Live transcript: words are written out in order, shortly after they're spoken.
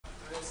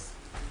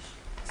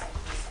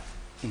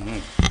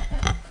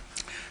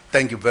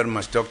Thank you very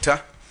much,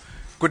 Doctor.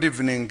 Good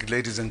evening,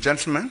 ladies and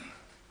gentlemen.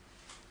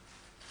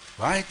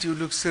 Why do you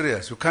look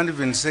serious? You can't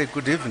even say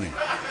good evening.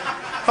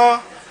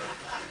 Huh?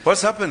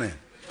 What's happening?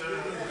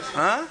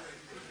 Huh?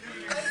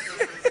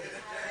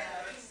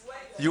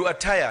 You are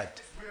tired.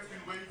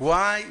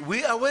 Why?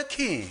 We are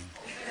working,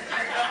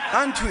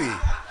 aren't we?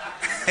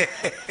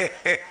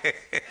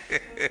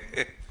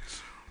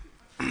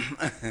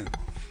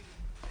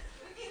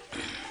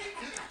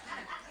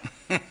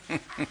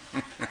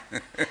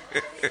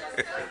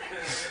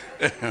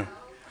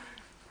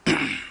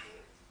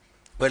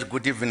 Well,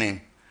 good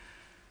evening,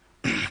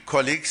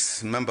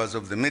 colleagues, members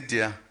of the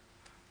media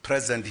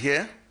present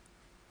here,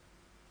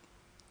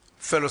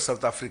 fellow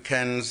South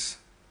Africans.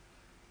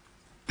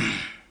 I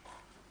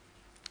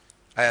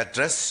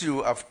address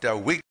you after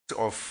weeks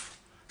of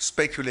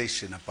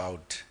speculation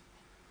about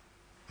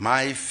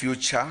my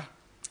future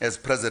as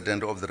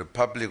President of the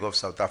Republic of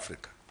South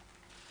Africa.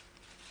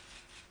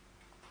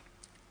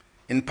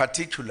 In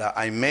particular,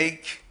 I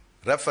make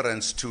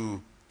reference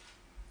to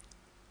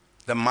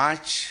the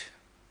much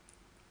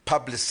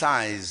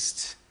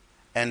publicized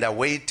and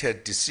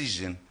awaited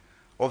decision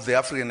of the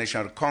African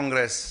National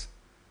Congress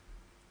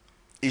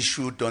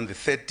issued on the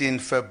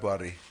 13th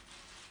February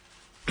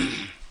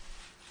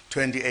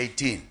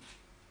 2018.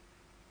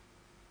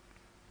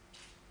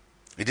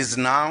 It is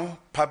now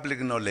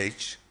public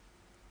knowledge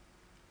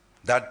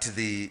that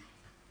the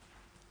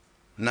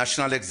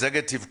National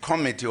Executive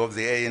Committee of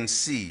the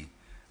ANC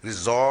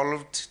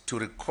resolved to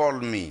recall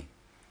me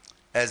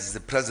as the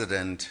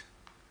President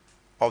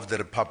of the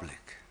Republic.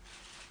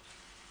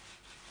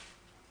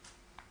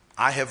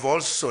 I have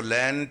also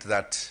learned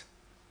that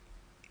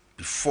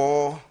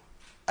before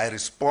I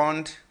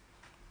respond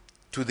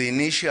to the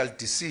initial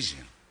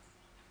decision,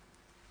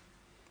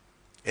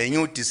 a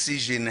new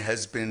decision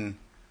has been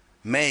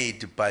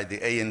made by the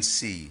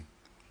ANC,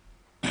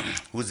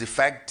 whose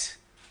effect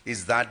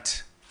is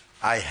that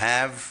I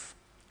have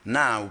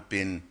now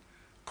been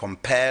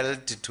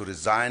compelled to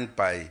resign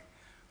by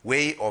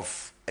way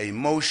of a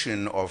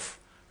motion of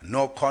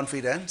no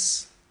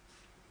confidence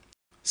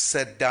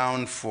set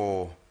down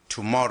for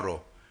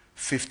tomorrow,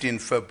 15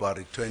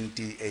 February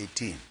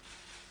 2018.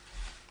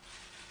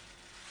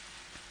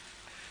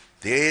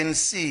 The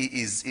ANC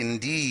is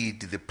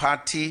indeed the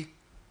party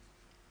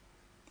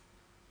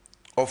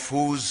of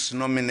whose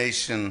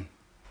nomination,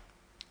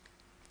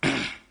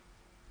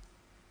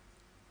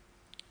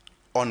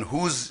 on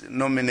whose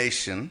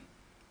nomination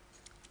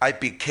I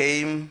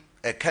became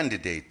a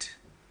candidate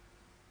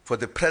for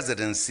the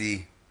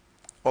presidency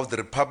of the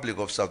Republic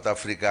of South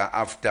Africa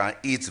after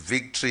its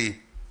victory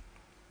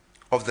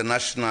of the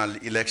national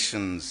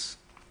elections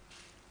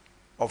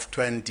of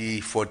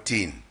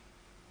 2014.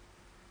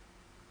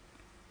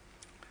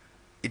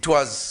 It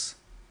was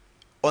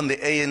on the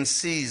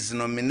ANC's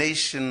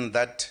nomination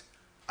that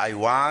I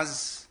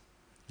was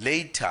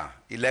later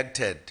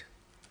elected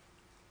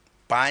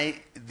by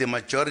the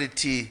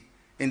majority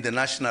in the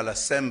National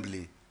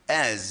Assembly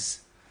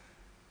as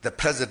the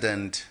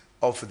President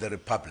of the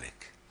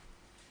Republic.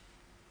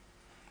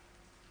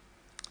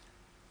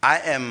 I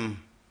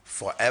am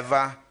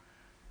forever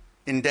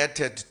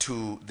indebted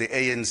to the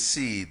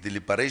ANC, the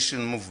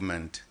liberation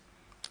movement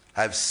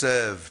I've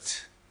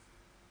served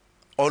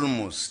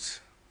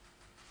almost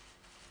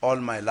all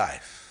my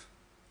life.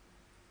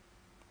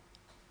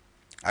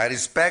 I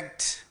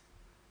respect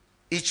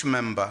each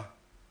member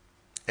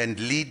and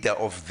leader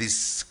of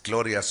this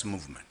glorious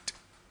movement.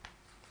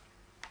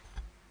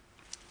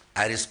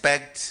 I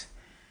respect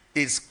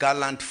its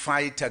gallant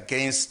fight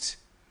against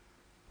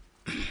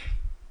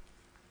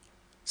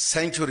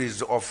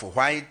centuries of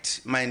white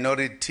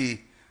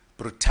minority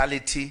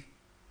brutality,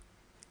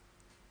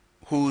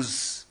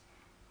 whose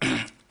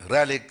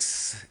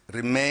relics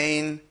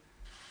remain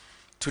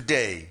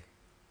today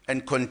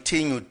and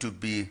continue to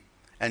be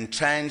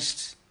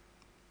entrenched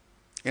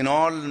in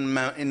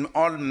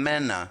all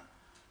manner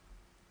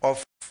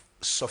of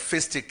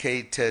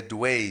sophisticated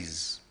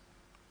ways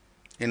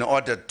in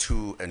order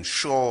to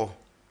ensure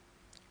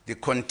the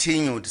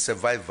continued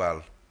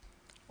survival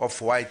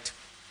of white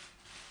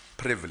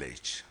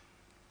privilege.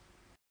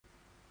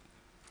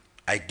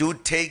 I do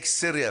take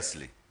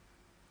seriously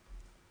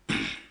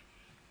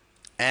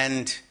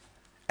and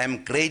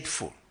am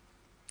grateful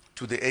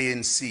to the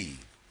ANC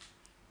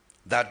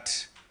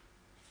that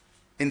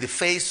in the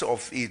face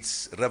of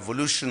its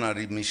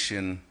revolutionary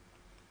mission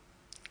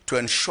to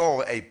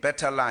ensure a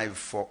better life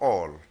for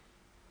all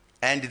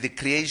and the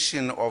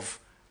creation of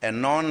a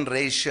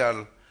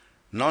non-racial,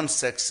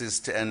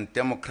 non-sexist and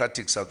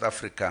democratic South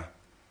Africa,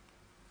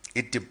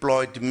 it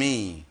deployed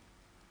me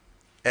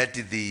at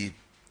the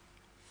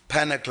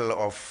pinnacle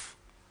of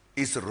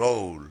its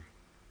role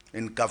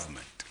in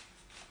government.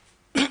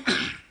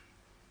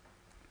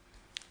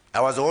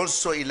 I was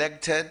also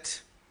elected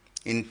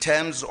in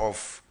terms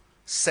of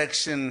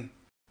Section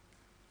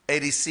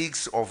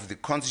 86 of the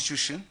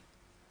Constitution,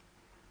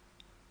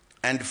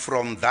 and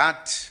from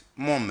that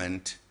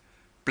moment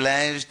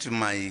pledged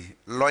my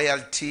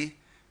loyalty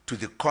to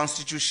the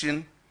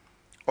Constitution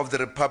of the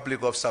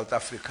Republic of South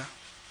Africa.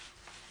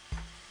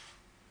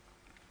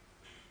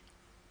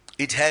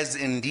 It has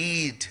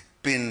indeed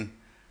been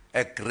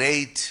a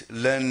great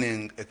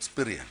learning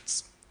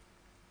experience,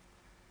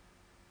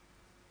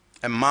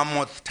 a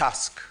mammoth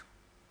task,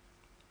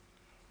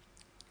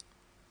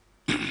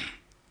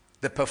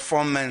 the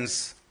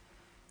performance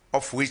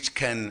of which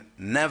can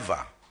never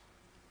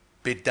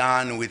be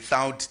done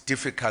without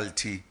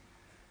difficulty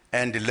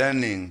and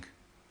learning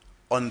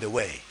on the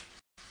way.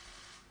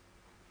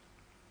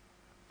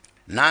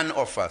 None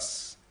of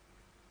us,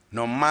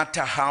 no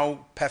matter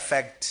how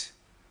perfect,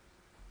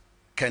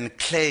 can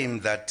claim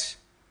that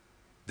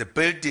the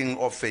building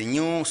of a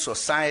new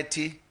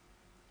society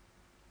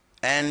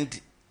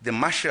and the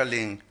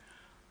marshalling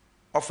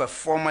of a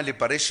former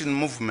liberation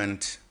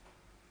movement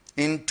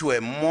into a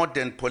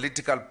modern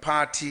political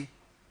party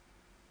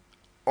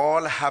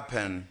all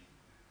happen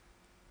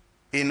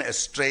in a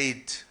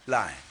straight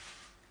line.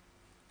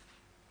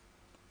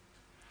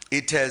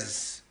 It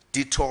has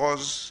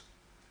detours,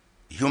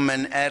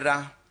 human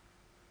error,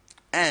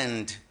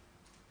 and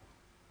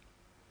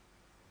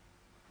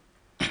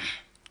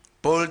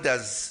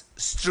boulders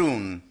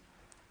strewn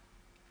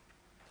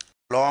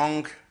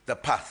along the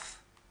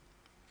path.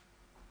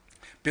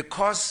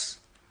 Because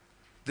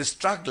the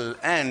struggle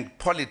and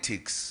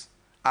politics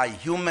are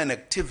human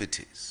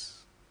activities,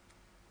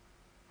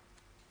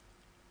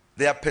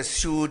 their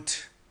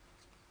pursuit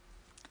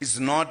is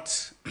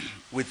not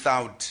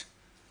without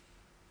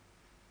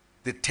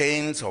the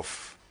taints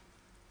of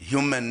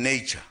human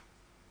nature.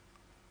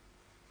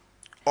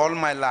 All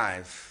my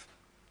life,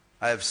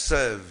 I have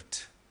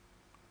served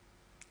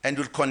and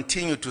will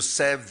continue to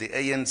serve the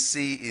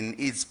ANC in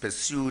its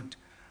pursuit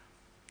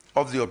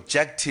of the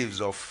objectives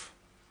of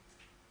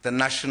the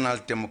National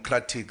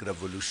Democratic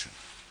Revolution.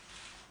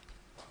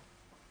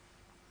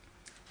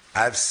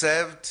 I have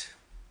served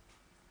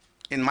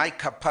in my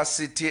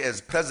capacity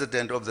as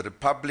President of the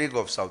Republic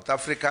of South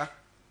Africa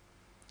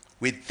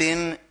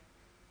within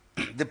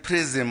the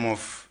prism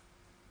of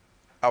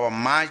our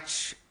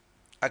much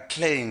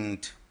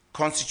acclaimed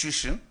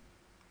Constitution,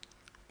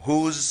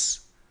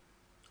 whose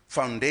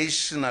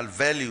foundational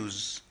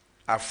values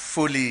are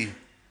fully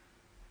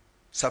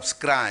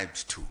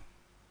subscribed to.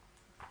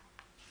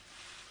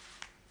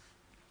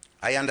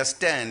 I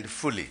understand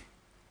fully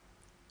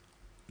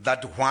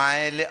that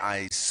while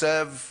I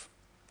serve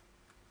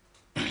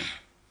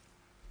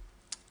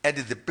at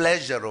the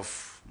pleasure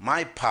of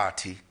my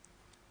party,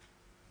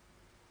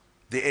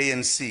 the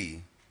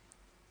ANC,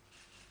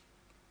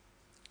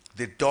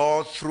 the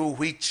door through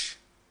which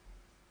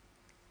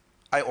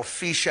I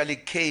officially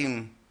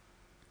came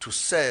to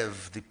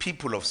serve the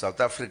people of South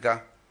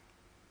Africa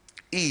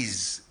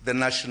is the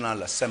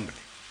National Assembly,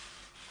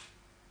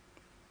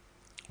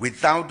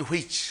 without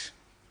which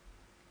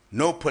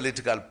no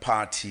political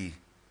party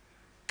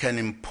can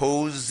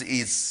impose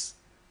its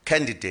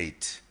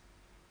candidate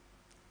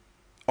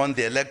on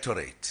the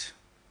electorate,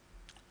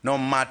 no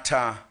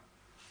matter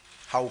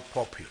how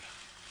popular.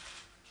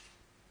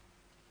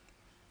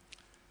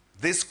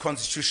 This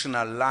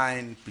constitutional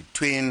line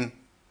between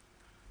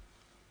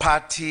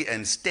party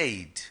and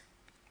state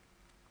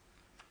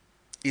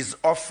is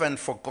often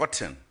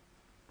forgotten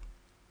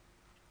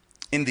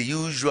in the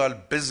usual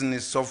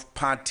business of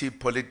party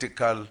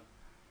political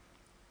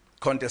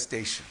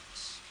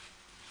contestations.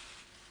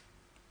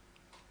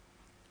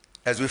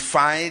 As we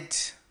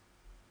fight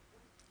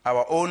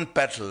our own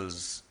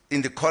battles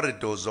in the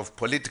corridors of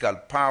political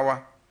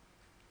power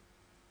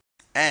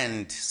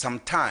and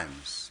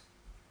sometimes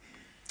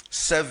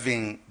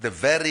serving the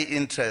very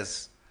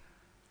interests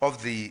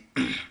of the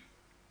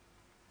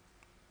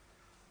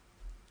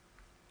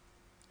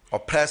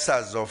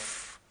oppressors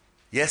of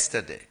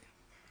yesterday,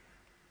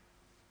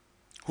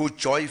 who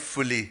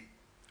joyfully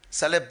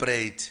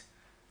celebrate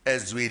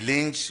as we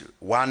lynch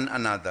one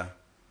another,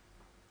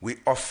 we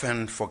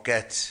often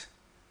forget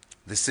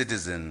the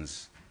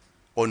citizens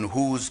on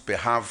whose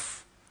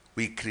behalf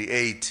we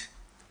create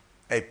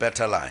a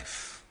better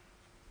life.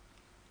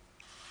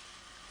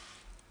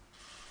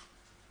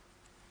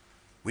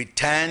 We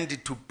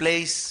tend to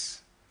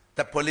place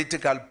the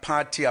political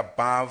party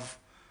above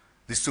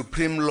the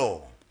supreme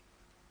law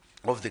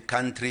of the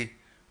country,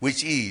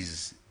 which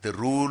is the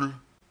rule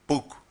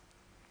book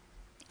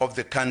of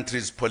the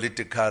country's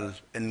political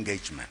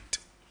engagement.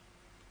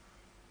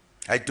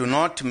 I do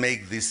not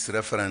make this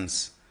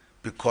reference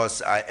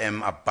because I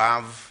am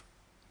above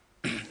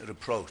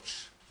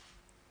reproach,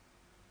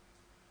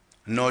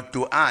 nor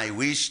do I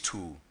wish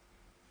to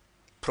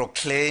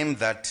proclaim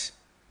that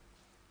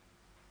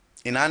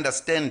in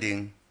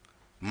understanding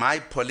my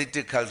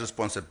political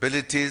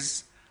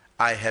responsibilities,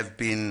 I have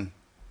been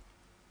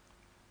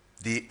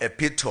the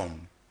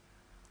epitome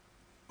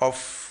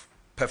of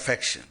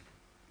perfection.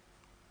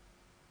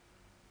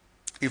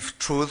 If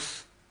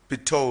truth be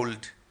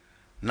told,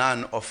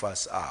 none of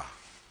us are.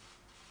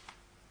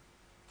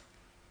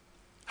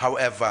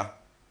 However,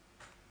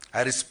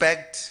 I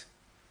respect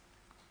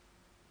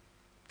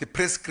the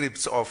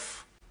prescripts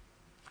of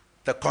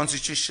the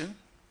Constitution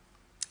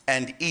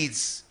and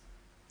its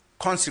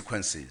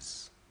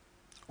consequences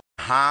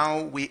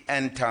how we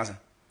enter,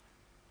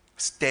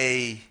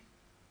 stay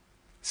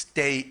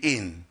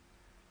in,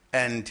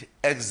 and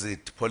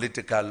exit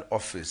political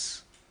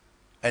office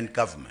and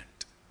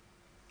government.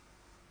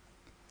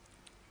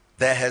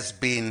 There has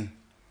been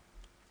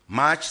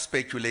much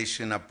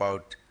speculation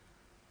about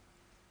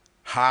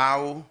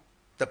how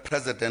the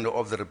President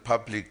of the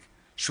Republic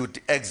should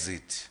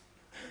exit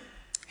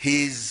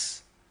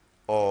his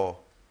or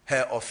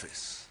her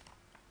office.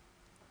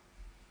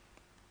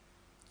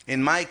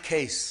 In my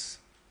case,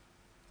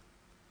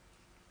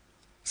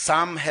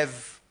 some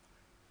have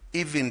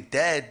even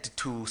dared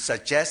to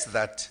suggest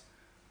that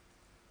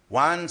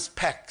one's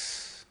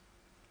PACs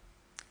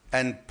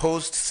and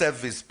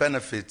post-service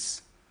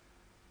benefits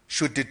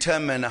should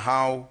determine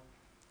how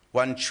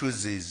one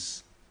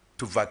chooses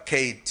to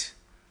vacate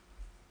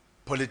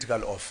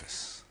political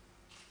office.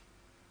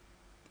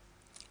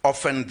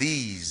 Often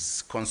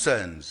these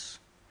concerns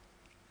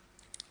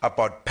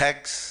about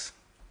PACs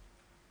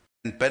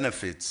and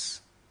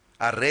benefits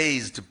are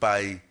raised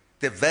by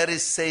the very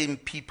same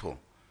people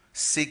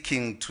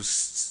seeking to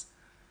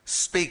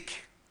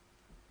speak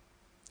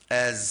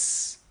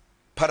as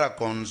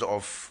paragons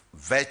of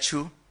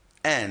virtue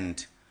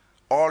and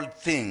all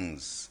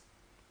things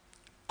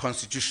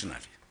constitutionally.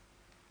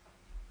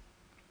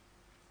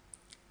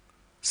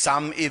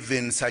 Some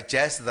even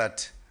suggest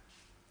that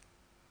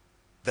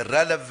the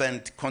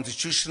relevant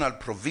constitutional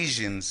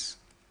provisions,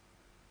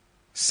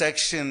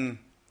 Section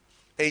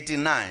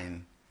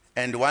 89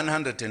 and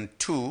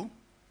 102,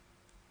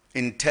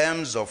 in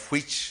terms of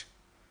which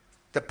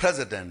the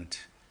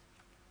President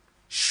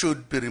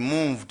should be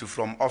removed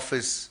from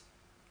office,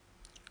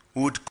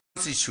 would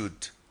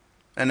constitute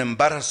an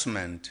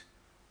embarrassment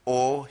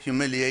or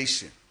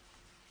humiliation.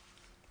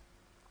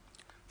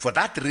 For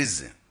that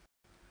reason,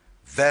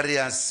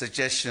 various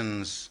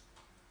suggestions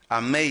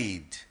are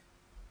made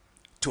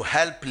to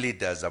help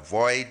leaders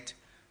avoid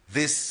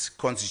this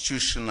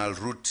constitutional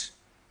route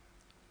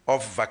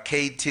of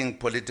vacating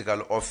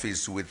political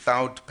office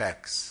without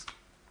PACs.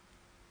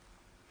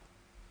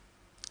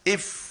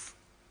 If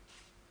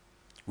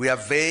we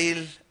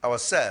avail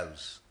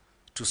ourselves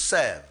to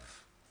serve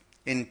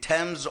in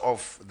terms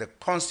of the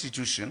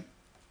Constitution,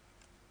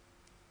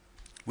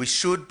 we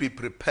should be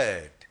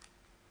prepared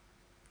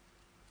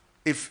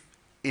if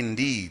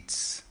indeed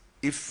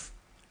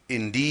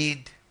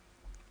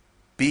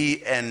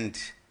be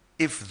and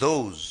if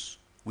those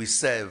we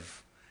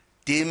serve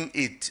deem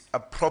it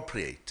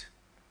appropriate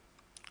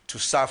to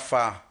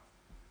suffer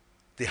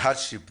the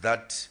hardship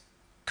that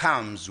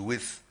comes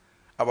with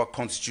our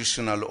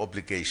constitutional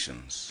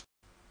obligations.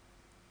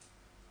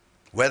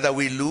 Whether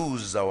we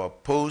lose our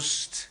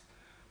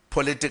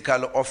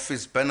post-political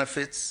office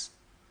benefits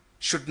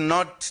should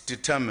not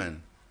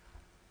determine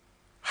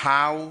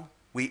how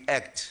we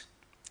act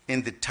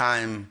in the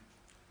time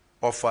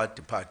of our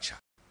departure.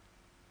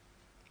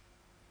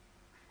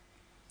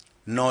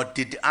 Nor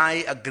did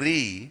I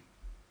agree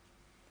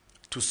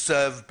to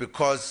serve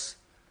because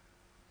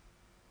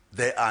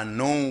there are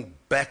no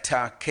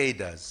better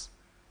cadres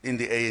in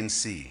the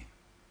ANC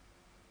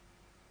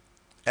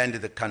and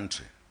the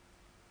country.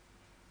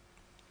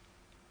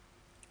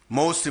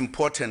 Most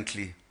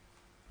importantly,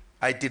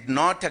 I did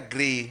not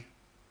agree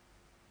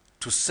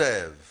to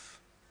serve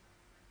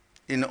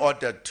in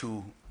order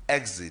to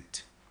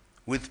exit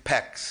with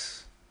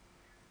PACs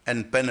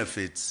and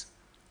benefits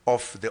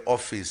of the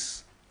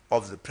office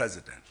of the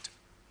President.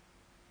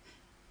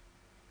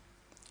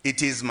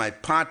 It is my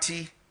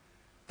party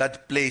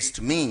that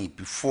placed me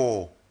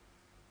before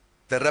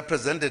the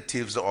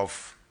representatives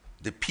of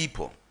the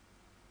people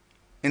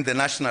in the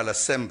National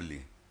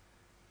Assembly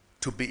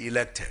to be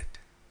elected.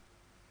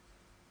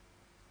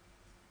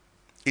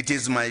 It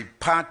is my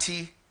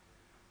party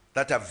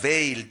that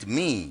availed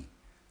me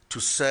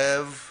to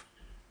serve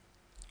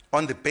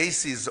on the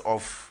basis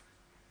of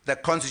the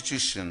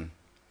Constitution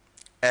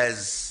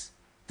as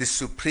the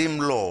supreme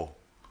law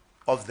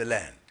of the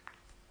land.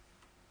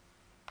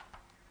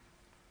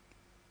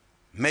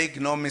 Make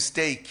no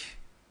mistake,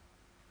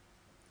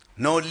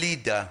 no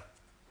leader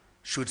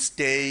should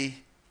stay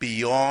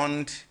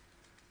beyond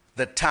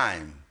the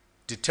time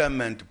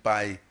determined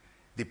by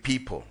the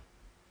people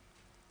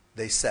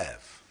they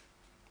serve.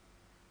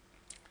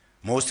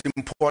 Most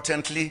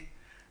importantly,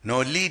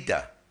 no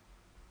leader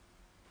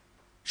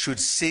should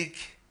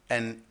seek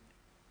an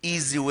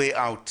easy way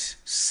out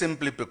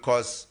simply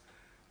because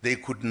they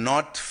could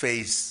not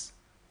face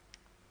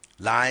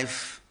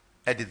life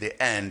at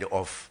the end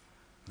of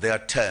their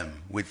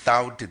term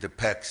without the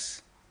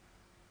perks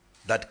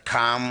that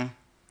come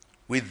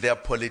with their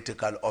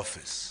political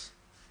office.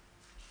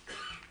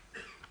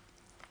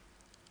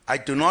 I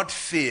do not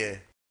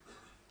fear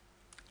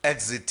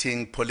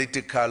exiting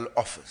political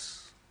office.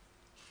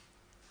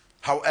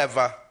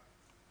 However,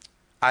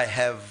 I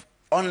have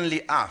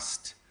only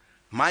asked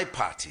my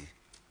party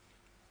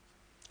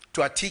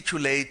to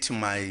articulate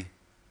my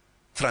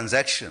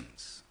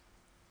transgressions,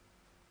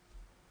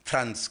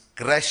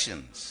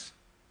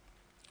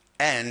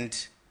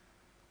 and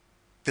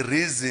the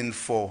reason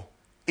for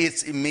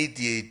its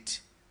immediate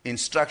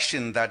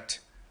instruction that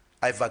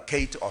I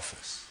vacate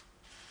office.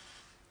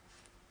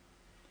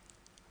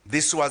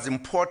 This was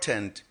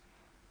important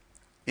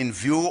in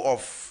view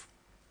of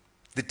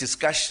the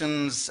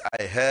discussions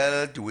I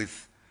held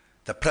with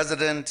the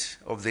President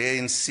of the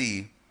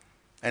ANC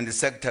and the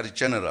Secretary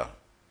General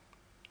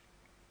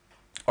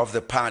of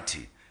the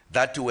party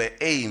that were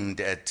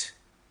aimed at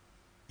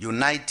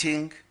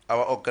uniting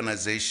our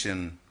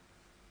organization,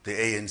 the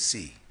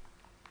ANC.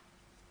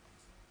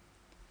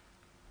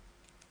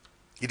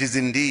 It is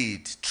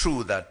indeed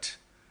true that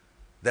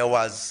there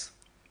was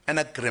an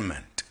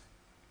agreement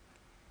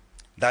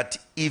that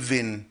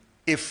even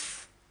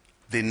if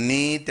the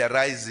need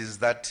arises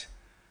that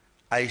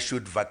I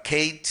should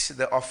vacate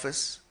the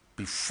office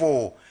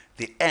before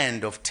the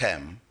end of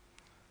term,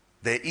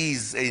 there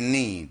is a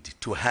need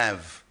to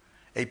have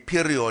a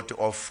period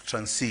of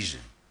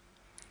transition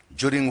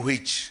during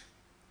which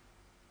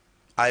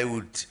I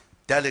would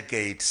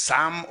delegate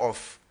some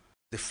of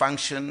the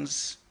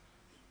functions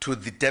to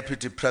the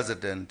Deputy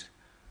President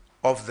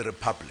of the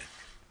Republic.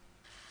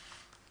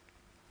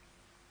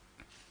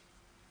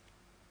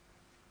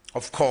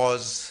 Of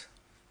course,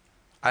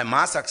 I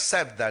must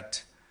accept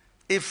that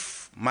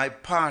if my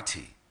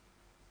party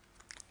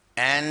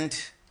and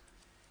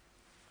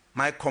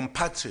my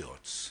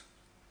compatriots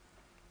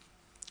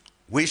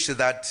wish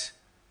that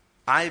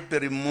I be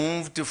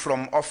removed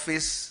from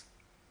office,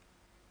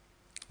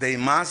 they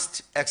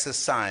must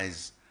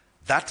exercise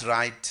that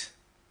right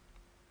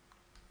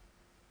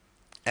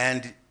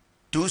and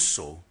do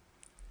so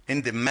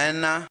in the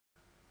manner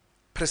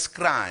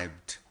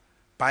prescribed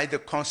by the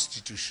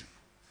Constitution.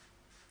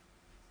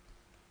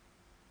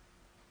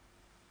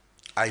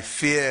 I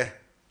fear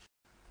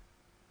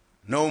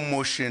no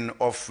motion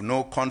of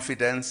no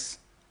confidence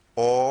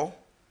or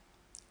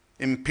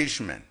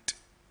impeachment,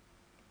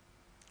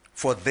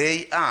 for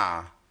they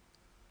are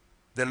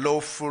the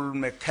lawful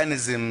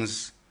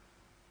mechanisms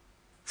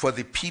for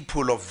the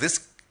people of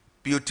this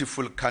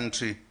beautiful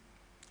country to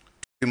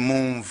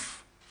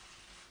remove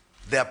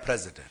their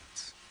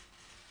president.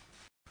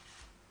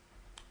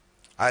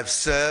 I've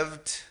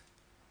served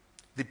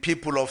the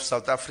people of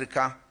South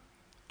Africa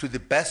to the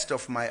best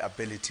of my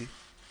ability.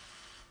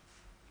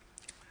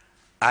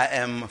 I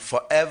am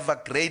forever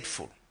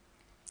grateful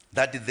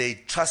that they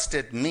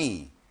trusted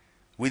me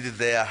with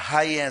their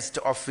highest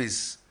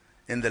office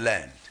in the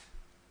land.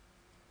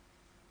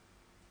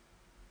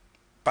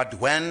 But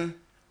when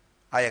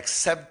I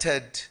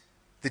accepted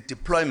the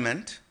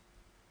deployment,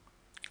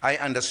 I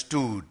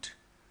understood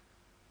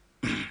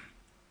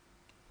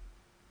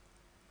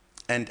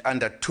and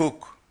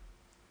undertook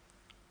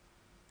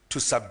to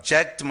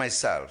subject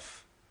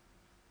myself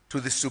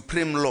to the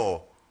supreme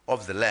law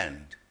of the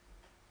land,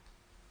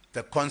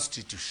 the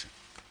Constitution.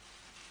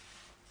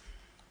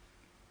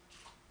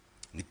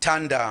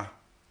 Ngithanda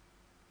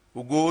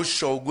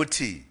ukusho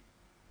ukuthi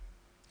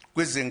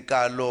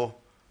kwizinkalo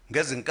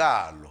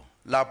ngezinkalo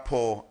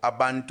lapho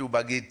abantu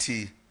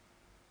bakithi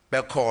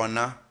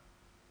bekhona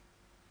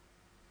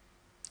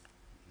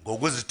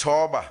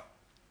ngokuzithoba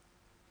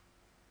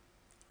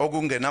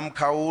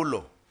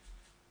okungenamkhawulo,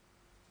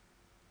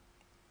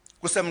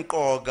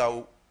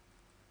 kusemqoka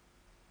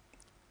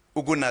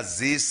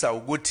ukunazisa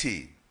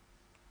ukuthi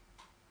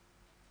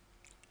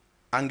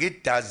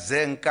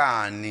angidaze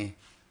nkani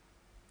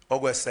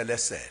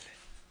okweselesele.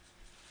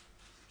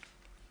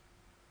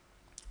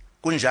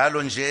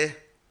 Kunjalo nje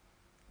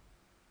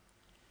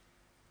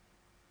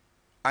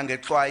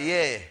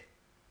angexwaye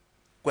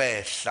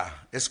kwehla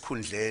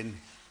esikhundleni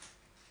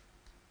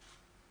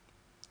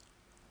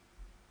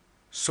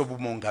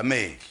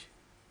sobumongameli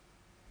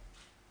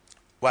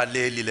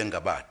waleli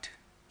lengabade.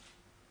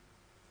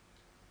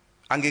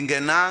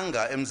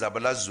 Angingenanga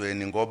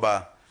emzabalazweni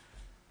ngoba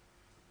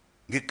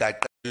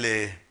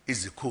ngigaqele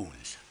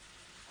izikhundla.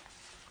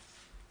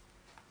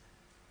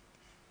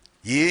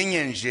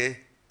 Yinye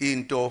nje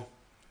into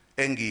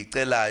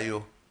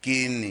engicelayo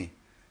kini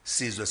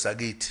sizwe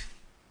sakithi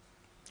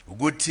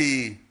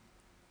ukuthi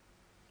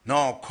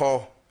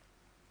nokho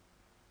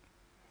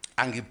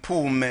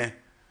angiphume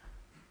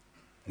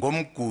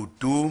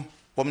ngomgudu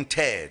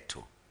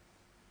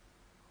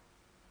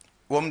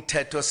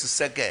womthetho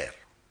sisekelo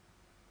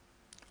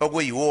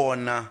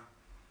okuyiwona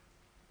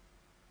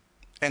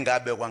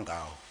engabe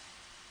kwangawo.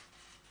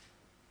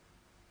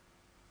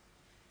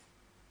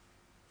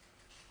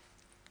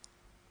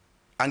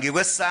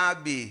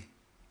 Angikwesabi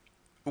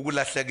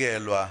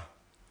ukulahlekelwa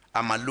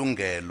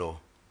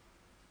amalungelo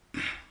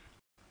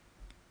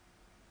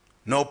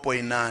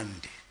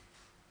nopoyinandi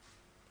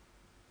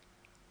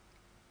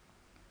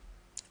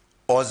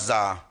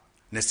oza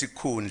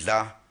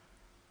nesikhundla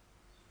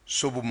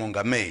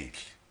sobumongameli.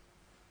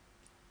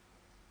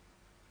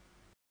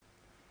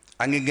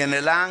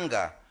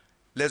 Angingenelanga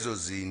lezo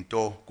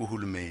zinto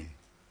kuhulumeni.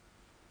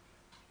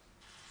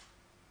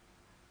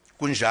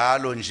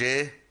 Kunjalo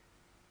nje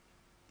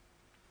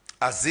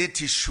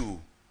azithi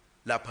shu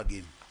lapha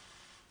kimi.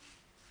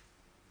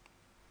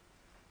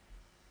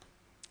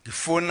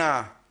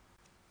 Ngifuna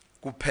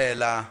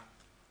kuphela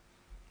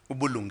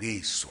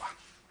ubulungiswa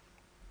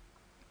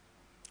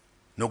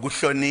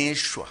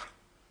nokuhlonishwa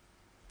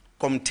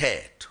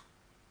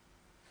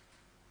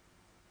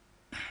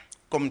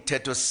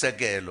komthetho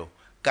sekelo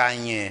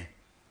kanye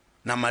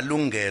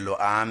namalungelo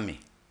ami.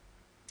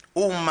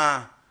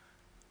 Uma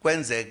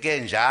kwenzeke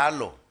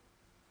njalo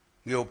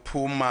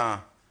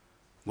ngiyophuma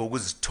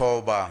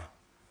ngokuzithoba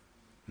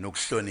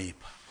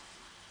nokuhlonipha.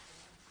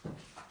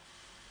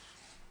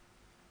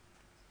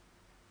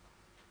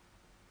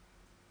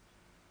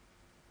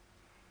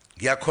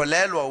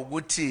 Ngiyakholelwa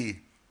ukuthi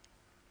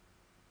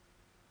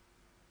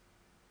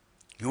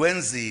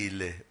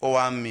ngiwenzile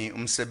owami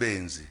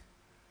umsebenzi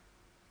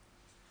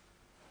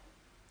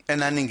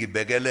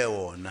enaningibekele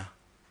wona.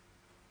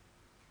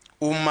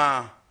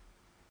 Uma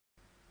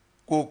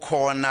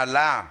kukhona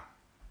la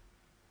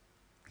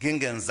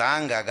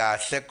ngingenzanga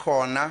kahle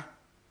khona,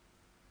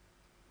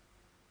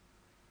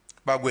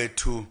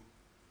 bakwethu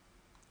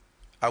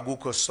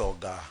akukho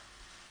soka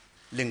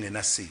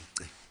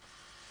lingenasici.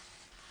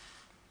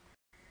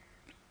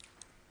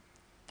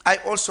 I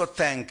also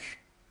thank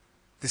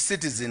the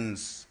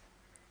citizens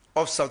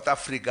of South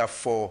Africa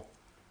for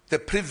the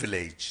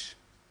privilege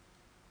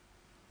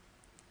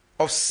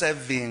of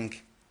serving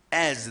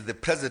as the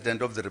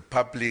President of the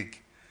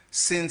Republic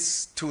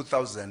since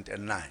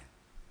 2009.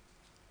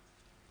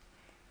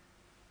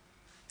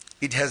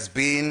 It has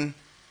been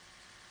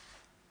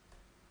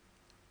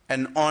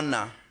an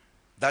honor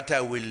that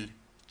I will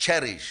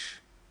cherish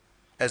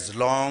as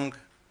long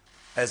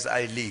as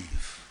I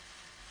live.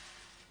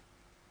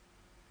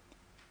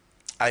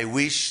 I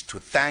wish to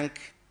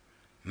thank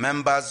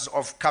members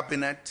of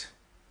cabinet,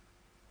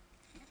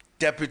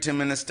 deputy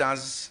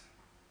ministers,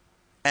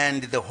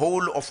 and the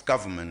whole of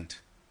government,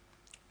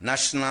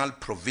 national,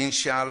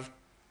 provincial,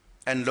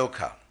 and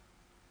local,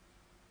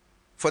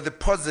 for the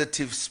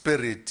positive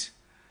spirit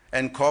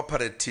and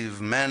cooperative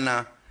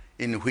manner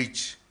in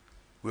which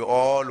we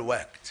all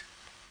worked.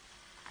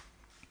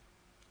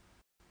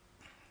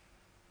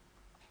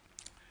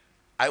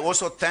 I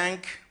also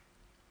thank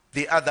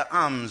the other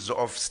arms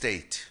of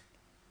state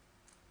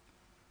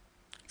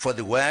for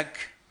the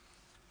work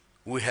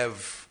we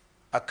have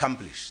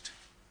accomplished.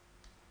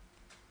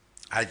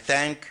 I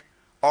thank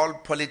all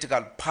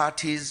political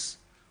parties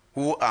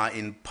who are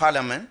in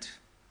Parliament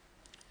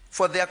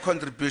for their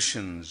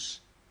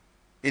contributions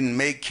in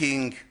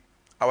making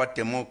our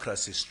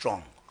democracy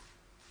strong.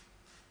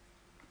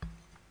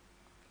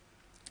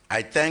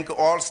 I thank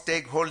all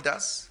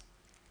stakeholders,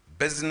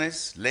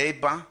 business,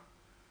 labor,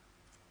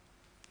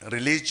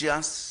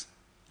 religious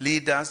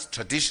leaders,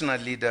 traditional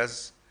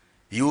leaders,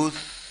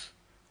 youth,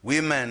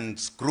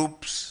 women's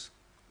groups,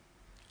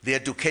 the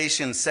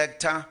education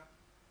sector,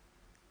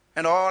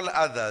 and all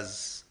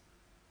others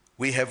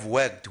we have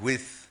worked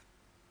with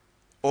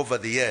over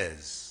the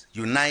years,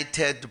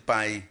 united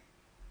by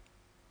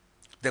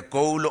the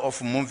goal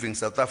of moving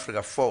South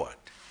Africa forward.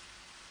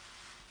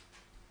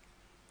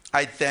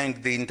 I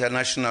thank the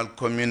international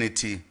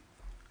community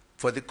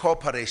for the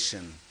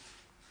cooperation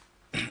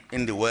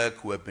in the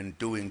work we have been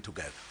doing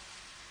together.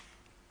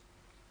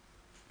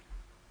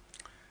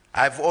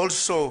 I've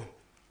also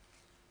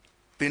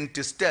been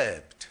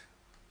disturbed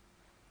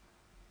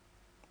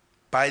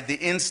by the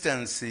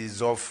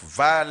instances of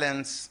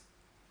violence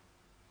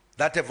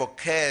that have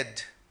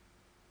occurred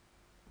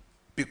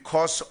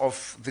because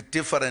of the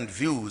different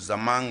views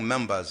among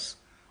members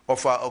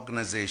of our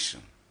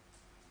organization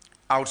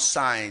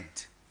outside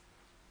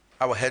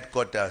our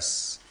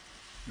headquarters,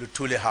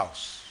 Luthuli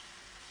House.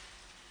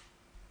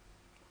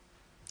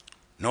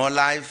 No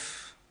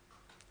life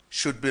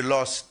should be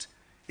lost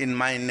in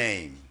my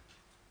name,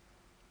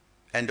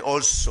 and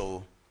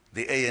also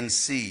the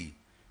ANC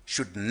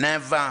should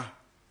never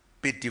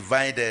be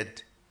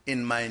divided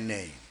in my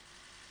name.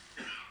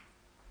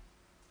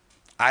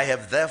 I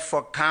have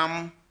therefore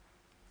come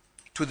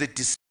to the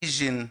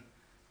decision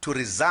to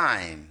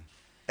resign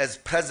as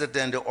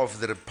President of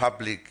the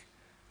Republic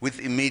with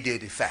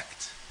immediate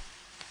effect.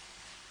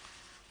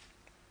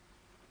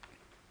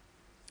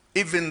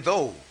 Even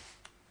though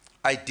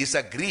I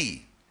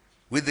disagree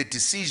with the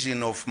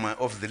decision of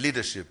the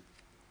leadership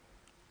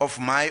of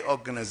my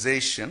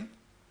organization,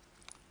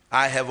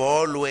 I have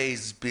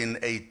always been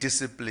a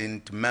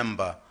disciplined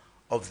member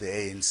of the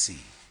ANC.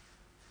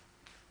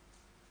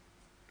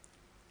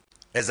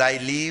 As I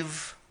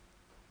live,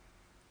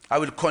 I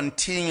will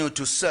continue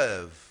to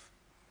serve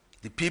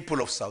the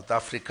people of South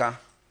Africa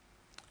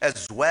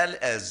as well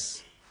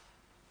as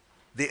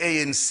the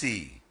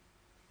ANC,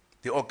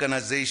 the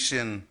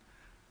organization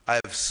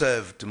I have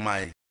served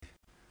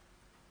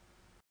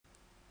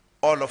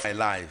all of my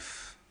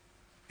life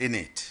in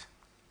it.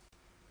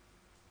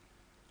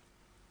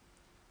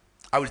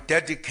 I will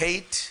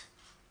dedicate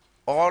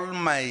all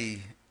my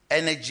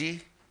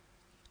energy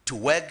to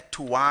work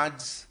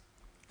towards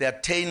the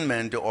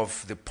attainment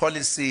of the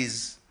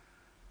policies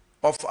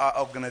of our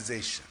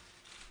organization.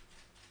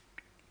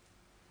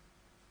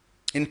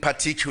 In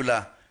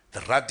particular,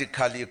 the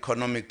radical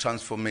economic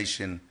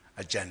transformation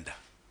agenda.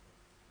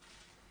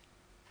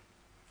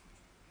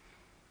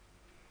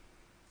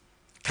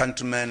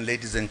 Countrymen,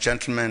 ladies and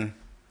gentlemen,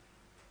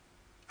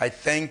 I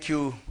thank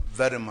you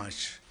very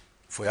much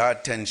for your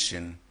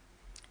attention.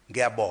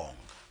 ngiyabonga,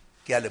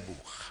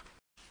 ngiyalebuga.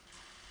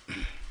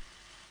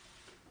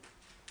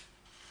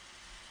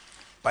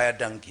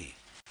 Bayadanki.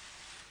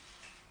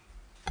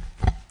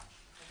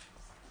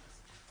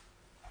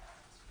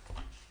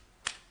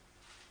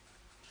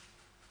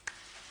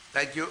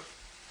 Thank you.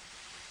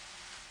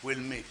 We'll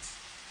meet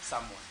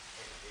someone.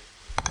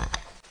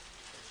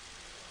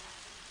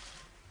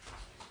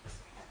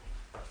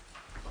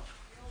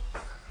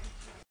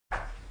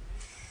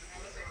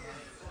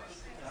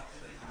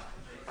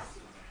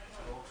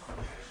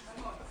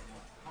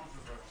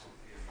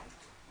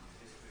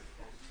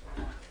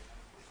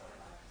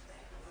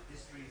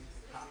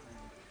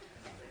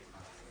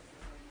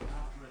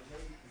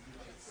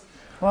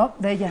 Well,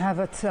 there you have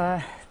it.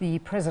 The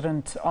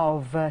President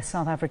of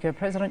South Africa,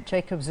 President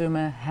Jacob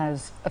Zuma,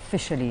 has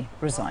officially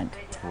resigned.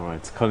 All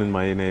right, Colin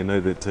Maine, I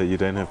know that you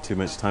don't have too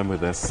much time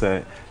with us.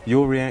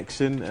 Your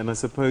reaction, and I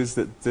suppose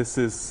that this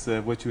is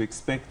what you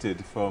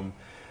expected from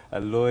a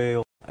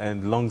loyal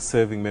and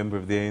long-serving member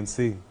of the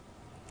ANC.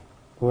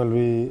 Well,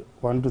 we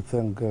want to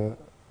thank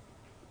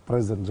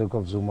President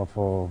Jacob Zuma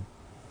for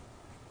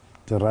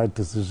the right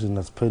decision,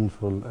 as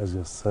painful as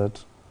you said.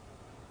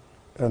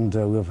 And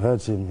we have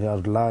heard him, he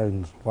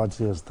outlined what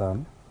he has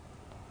done.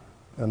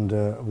 And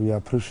we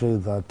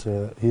appreciate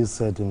that he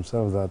said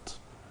himself that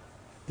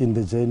in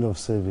the journey of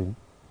saving,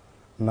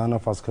 none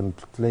of us can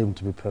claim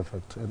to be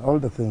perfect, and all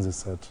the things he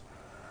said.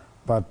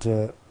 But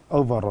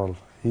overall,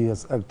 he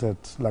has acted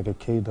like a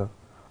cadre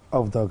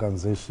of the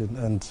organization,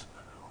 and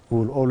we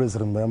will always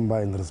remember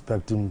and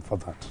respect him for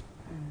that.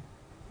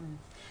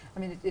 I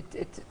mean,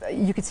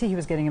 you could see he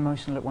was getting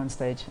emotional at one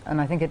stage, and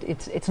I think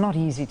it's not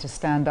easy to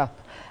stand up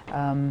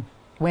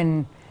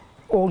when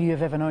all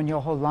you've ever known your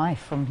whole life,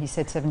 from, he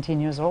said, 17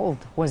 years old,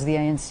 was the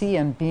ANC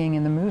and being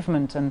in the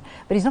movement.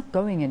 But he's not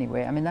going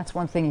anywhere. I mean, that's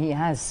one thing he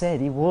has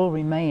said. He will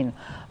remain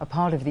a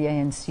part of the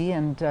ANC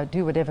and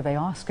do whatever they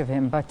ask of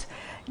him. But,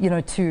 you know,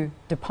 to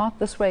depart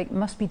this way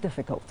must be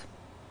difficult.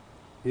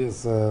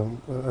 Yes,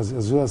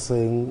 as you are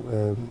saying,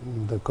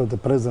 the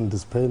president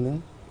is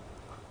paining,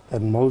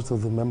 and most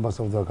of the members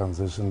of the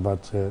organization.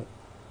 But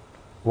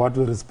what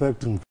we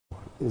respect him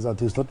for is that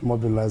he's not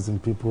mobilizing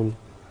people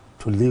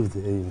to leave the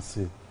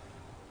ANC.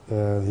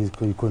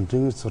 He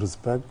continues to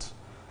respect,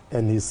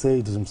 and he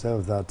said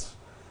himself that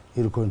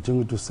he'll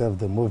continue to serve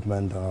the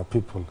movement and our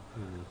people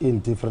in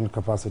different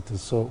capacities.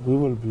 So we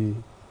will be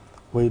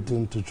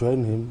waiting to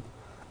join him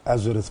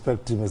as we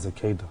respect him as a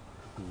cadre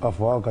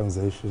of our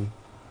organization.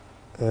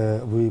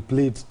 We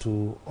plead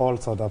to all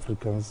South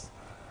Africans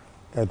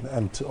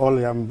and to all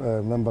young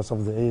members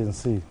of the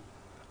ANC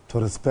to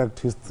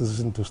respect his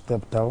decision to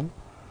step down,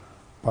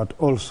 but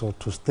also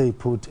to stay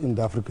put in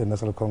the African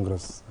National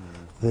Congress.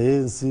 The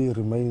ANC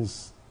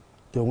remains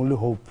the only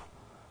hope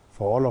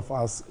for all of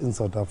us in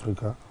South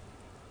Africa,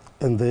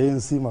 and the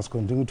ANC must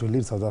continue to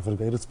lead South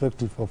Africa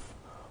irrespective of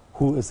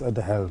who is at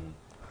the helm,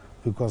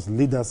 because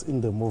leaders in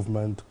the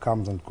movement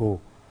comes and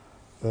go.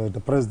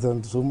 The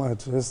President Zuma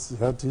has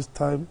had his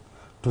time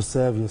to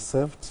serve. He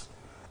served.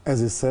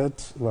 As he said,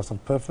 he was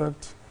not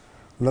perfect.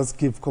 Let's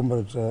give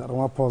Comrade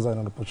Ramaphosa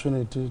an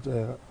opportunity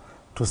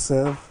to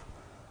serve,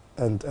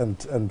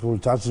 and we'll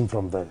judge him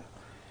from there.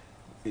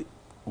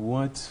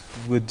 What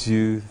would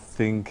you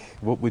think,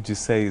 what would you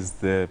say is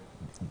the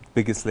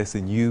biggest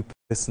lesson you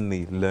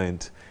personally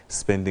learned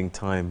spending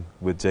time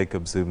with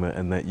Jacob Zuma,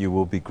 and that you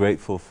will be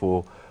grateful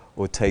for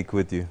or take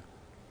with you?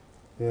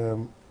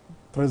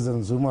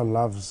 President Zuma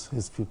loves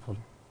his people.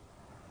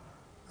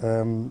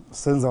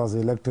 Since I was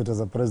elected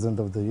as a president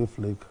of the Youth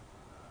League,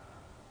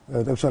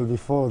 actually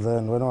before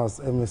then, when I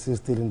was MEC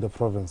still in the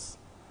province,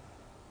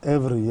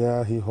 every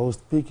year he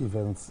hosts big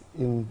events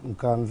in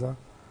Nkandla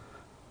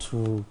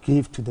to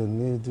give to the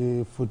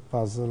needy, food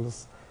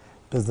parcels.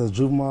 There's a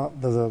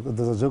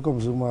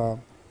Jacob Zuma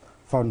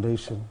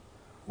Foundation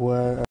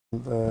where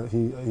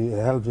he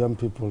helps young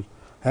people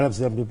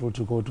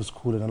to go to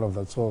school and all of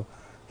that. So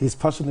he's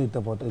passionate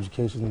about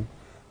education.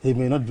 He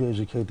may not be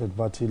educated,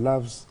 but he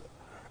loves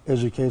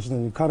education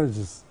and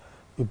encourages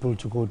people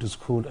to go to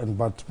school.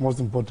 But most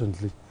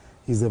importantly,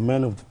 he's a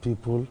man of the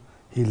people.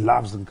 He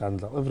loves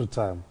Nkandla. Every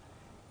time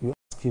you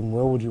ask him,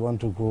 where would you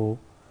want to go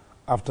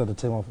after the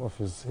term of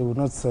office, he would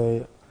not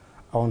say,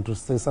 I want to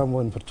stay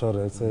somewhere in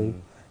Pretoria. He'd say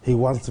he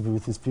wants to be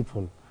with his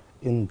people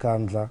in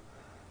Nkandla,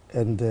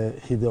 and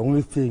the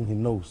only thing he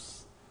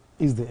knows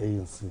is the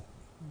ANC.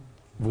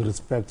 We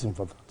respect him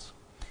for that.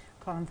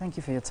 Colin, thank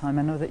you for your time.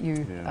 I know that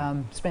you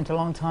spent a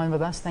long time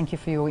with us. Thank you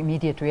for your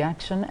immediate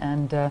reaction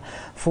and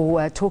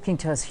for talking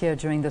to us here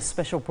during this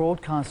special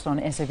broadcast on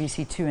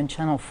SABC2 and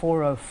Channel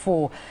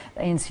 404.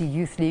 ANC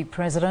Youth League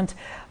President,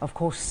 of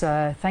course,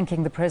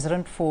 thanking the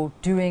President for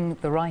doing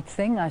the right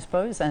thing, I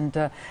suppose,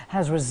 and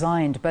has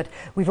resigned. But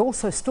we've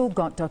also still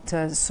got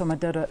Dr.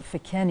 Somadera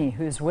Fikeni,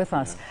 who's with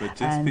us. But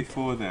just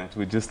before that,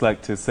 we'd just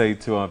like to say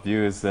to our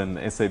viewers on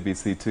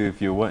SABC2,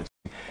 if you're watching,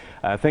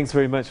 thanks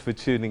very much for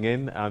tuning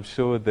in. I'm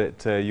sure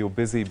that you'll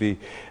busy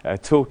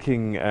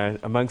talking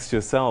amongst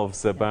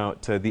yourselves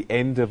about the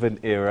end of an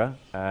era.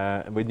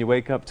 When you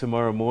wake up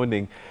tomorrow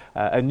morning,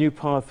 A new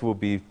path will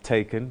be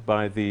taken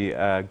by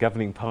the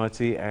governing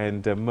party,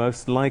 and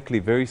most likely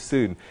very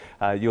soon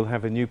you'll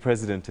have a new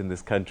president in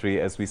this country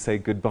as we say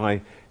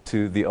goodbye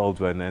to the old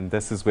one. And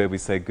this is where we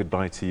say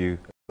goodbye to you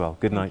as well.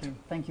 Good night.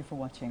 Thank you for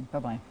watching.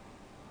 Bye-bye.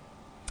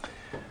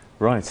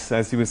 Right,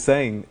 as you were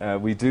saying,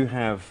 we do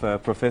have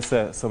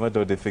Professor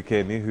Somadode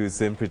Fikeni,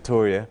 who's in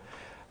Pretoria.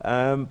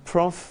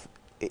 Prof,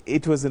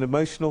 it was an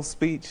emotional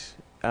speech.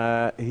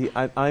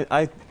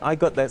 I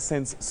got that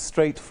sense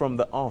straight from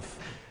the off.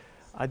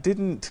 I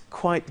didn't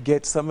quite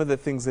get some of the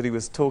things that he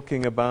was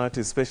talking about,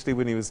 especially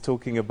when he was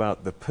talking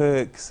about the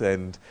perks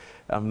and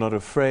I'm not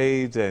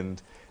afraid and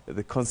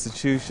the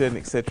Constitution,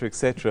 etc.,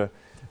 etc.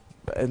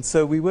 And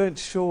so we weren't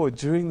sure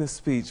during the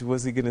speech,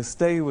 was he going to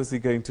stay, was he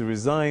going to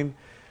resign?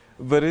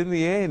 But in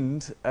the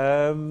end,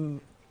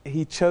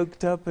 he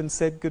choked up and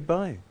said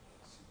goodbye.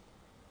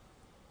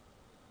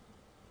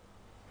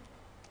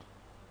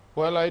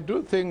 Well, I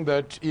do think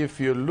that if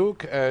you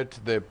look at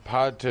the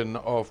pattern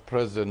of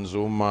President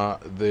Zuma,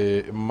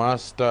 the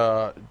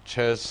master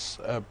chess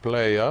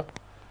player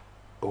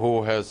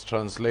who has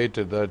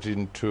translated that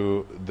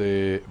into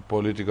the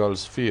political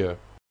sphere,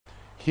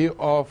 he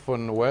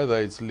often, whether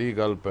it's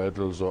legal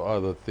battles or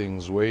other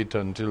things, wait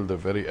until the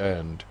very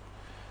end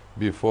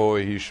before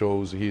he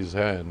shows his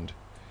hand.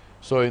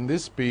 So in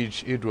this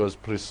speech, it was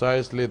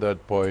precisely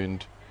that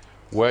point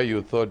where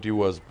you thought he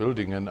was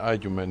building an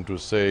argument to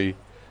say,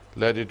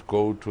 let it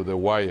go to the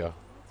wire.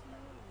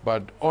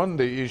 But on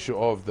the issue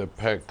of the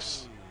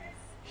PACs,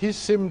 he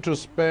seemed to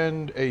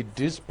spend a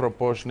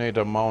disproportionate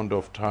amount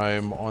of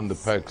time on the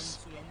PACs.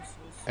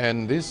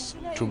 And this,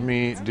 to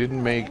me,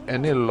 didn't make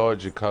any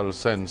logical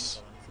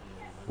sense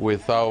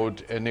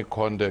without any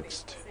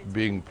context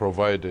being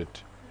provided.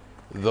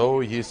 Though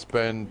he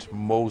spent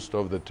most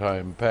of the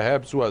time,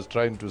 perhaps was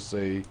trying to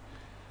say,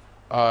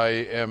 I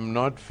am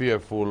not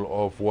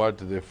fearful of what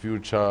the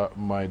future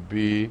might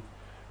be.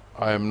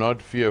 I am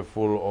not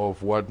fearful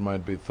of what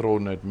might be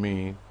thrown at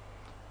me.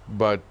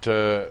 But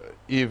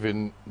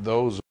even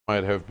those who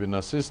might have been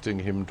assisting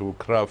him to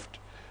craft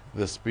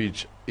the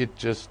speech, it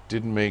just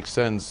didn't make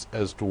sense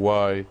as to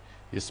why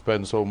he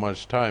spent so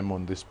much time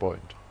on this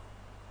point.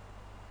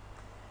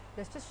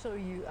 Let's just show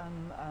you,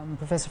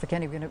 Professor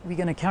Fikeni, we're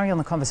going to carry on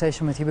the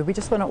conversation with you, but we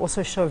just want to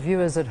also show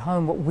viewers at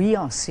home what we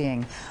are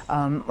seeing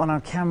on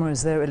our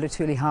cameras there at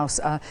Luthuli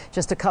House.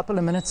 Just a couple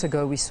of minutes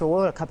ago, we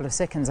saw, a couple of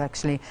seconds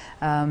actually,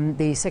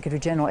 the Secretary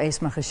General, Ace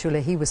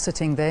Magashule, he was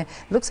sitting there.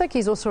 Looks like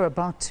he's also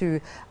about to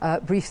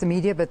brief the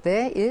media, but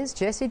there is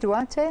Jessie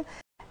Duarte,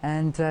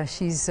 and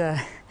she's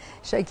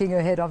shaking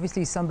her head.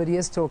 Obviously, somebody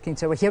is talking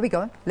to her. Here we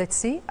go. Let's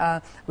see.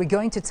 We're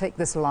going to take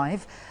this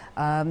live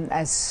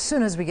as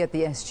soon as we get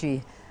the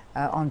SG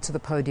onto the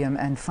podium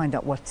and find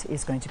out what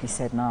is going to be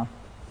said now.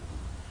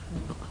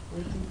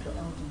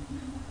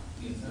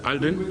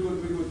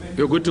 Alden,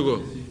 you're good to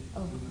go.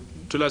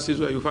 Tula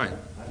Sizwa, you're fine.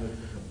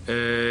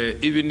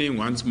 Evening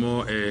once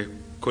more,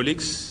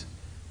 colleagues.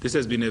 This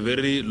has been a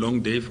very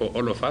long day for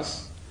all of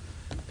us.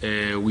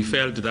 We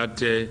felt that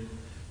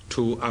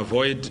to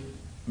avoid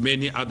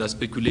many other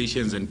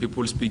speculations and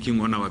people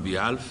speaking on our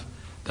behalf,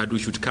 that we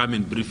should come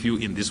and brief you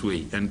in this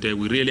way. And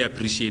we really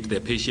appreciate the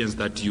patience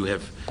that you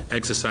have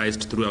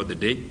exercised throughout the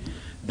day.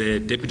 The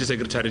Deputy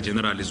Secretary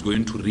General is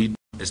going to read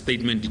a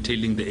statement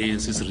detailing the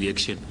ANC's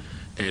reaction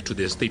to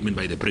the statement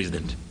by the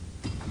President.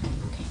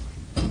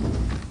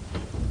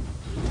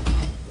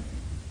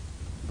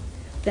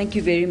 Thank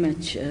you very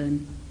much.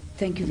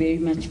 Thank you very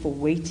much for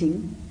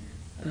waiting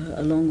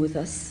along with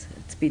us.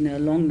 It's been a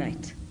long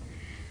night.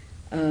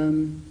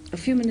 A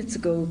few minutes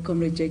ago,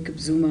 Comrade Jacob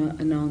Zuma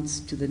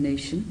announced to the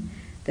nation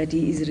that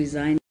he is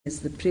resigning as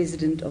the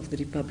President of the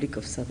Republic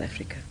of South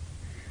Africa.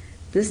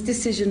 This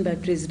decision by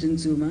President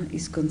Zuma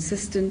is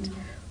consistent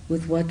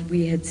with what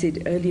we had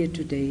said earlier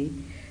today,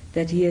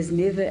 that he has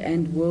never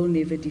and will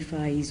never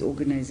defy his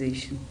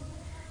organization.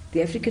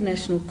 The African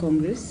National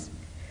Congress,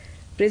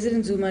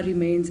 President Zuma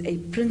remains a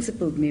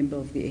principled member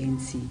of the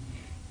ANC.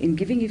 In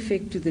giving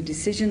effect to the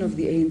decision of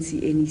the ANC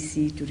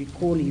NEC to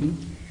recall him,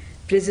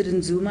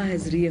 President Zuma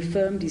has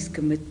reaffirmed his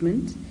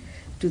commitment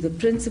to the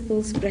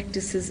principles,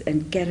 practices,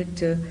 and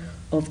character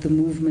of the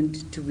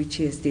movement to which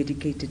he has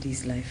dedicated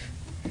his life.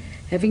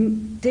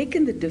 Having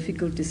taken the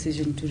difficult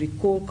decision to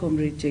recall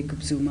Comrade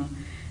Jacob Zuma,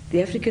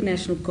 the African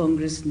National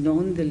Congress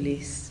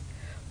nonetheless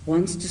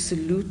wants to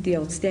salute the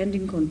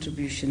outstanding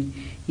contribution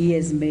he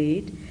has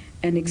made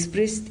and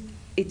express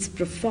its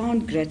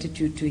profound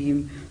gratitude to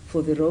him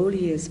for the role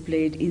he has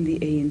played in the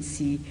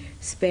ANC,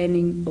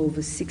 spanning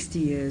over 60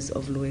 years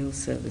of loyal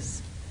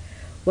service.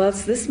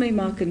 Whilst this may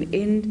mark an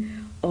end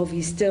of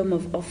his term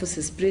of office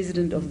as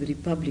President of the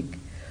Republic,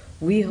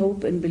 we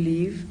hope and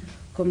believe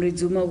Comrade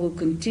Zuma will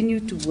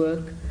continue to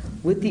work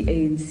with the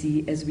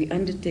ANC as we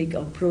undertake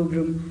our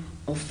program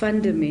of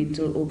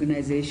fundamental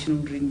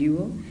organizational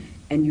renewal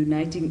and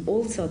uniting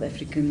all South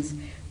Africans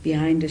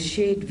behind a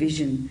shared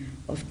vision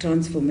of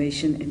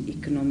transformation and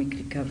economic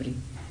recovery.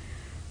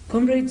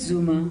 Comrade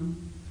Zuma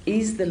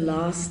is the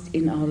last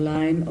in our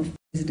line of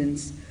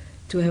presidents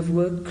to have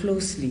worked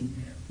closely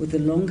with the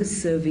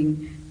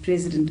longest-serving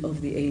President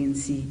of the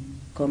ANC,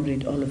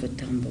 Comrade Oliver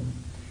Tambo.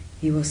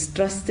 He was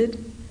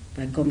trusted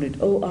by Comrade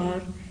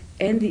OR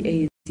and the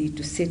ANC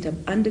to set up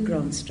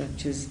underground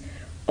structures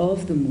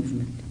of the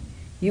movement.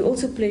 He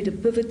also played a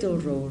pivotal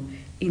role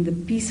in the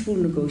peaceful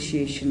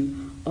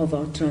negotiation of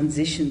our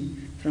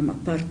transition from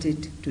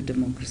apartheid to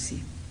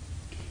democracy.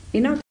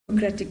 In our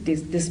democratic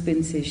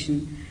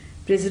dispensation,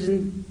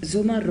 President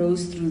Zuma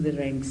rose through the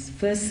ranks,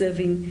 first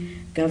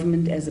serving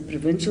government as a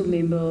provincial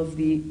member of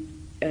the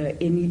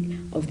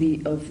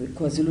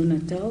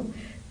KwaZulu-Natal,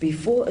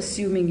 before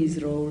assuming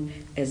his role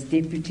as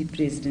deputy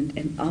president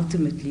and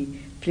ultimately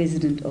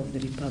president of the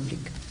republic.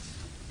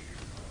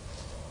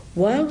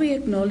 While we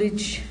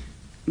acknowledge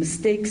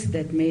mistakes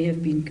that may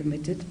have been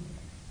committed,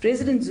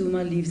 President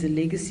Zuma leaves a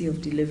legacy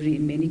of delivery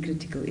in many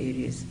critical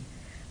areas,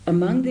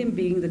 among them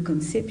being the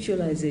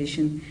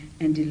conceptualization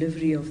and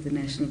delivery of the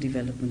National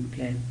Development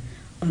Plan,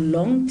 a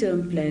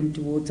long-term plan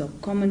towards our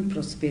common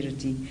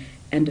prosperity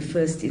and a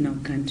first in our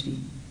country.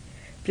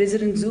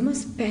 President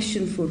Zuma's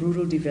passion for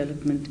rural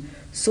development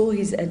saw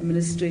his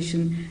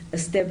administration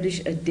establish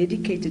a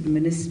dedicated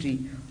ministry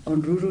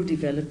on rural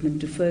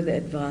development to further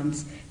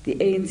advance the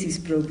ANC's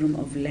program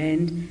of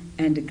land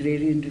and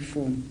agrarian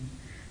reform.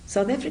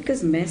 South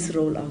Africa's mass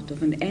rollout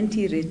of an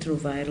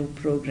antiretroviral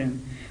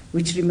program,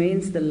 which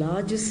remains the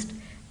largest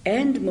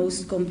and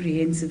most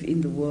comprehensive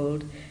in the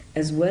world,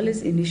 as well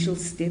as initial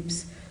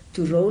steps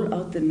to roll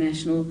out the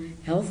national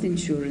health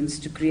insurance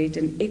to create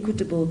an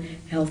equitable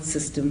health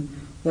system,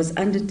 was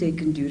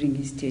undertaken during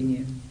his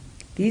tenure.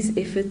 These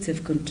efforts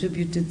have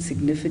contributed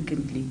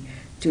significantly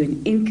to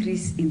an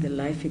increase in the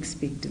life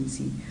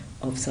expectancy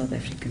of South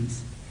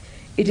Africans.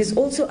 It is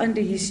also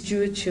under his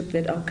stewardship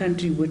that our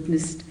country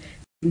witnessed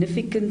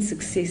significant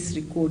success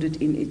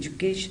recorded in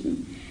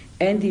education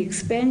and the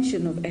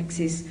expansion of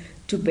access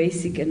to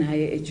basic and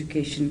higher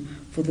education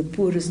for the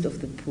poorest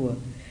of the poor,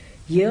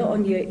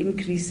 year-on-year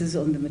increases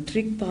on the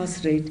matric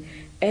pass rate,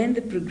 and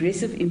the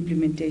progressive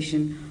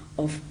implementation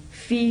of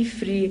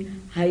fee-free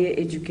higher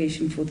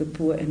education for the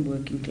poor and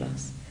working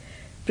class.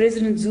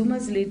 President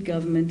Zuma's led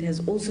government has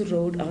also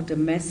rolled out a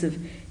massive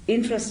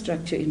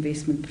infrastructure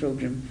investment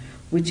program,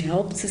 which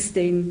helped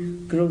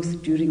sustain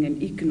growth during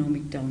an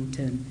economic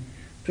downturn,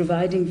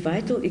 providing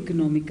vital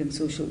economic and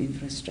social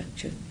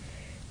infrastructure.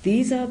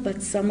 These are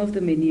but some of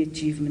the many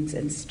achievements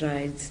and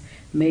strides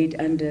made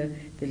under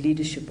the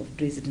leadership of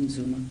President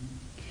Zuma.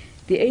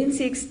 The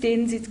ANC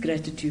extends its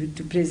gratitude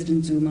to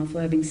President Zuma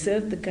for having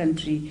served the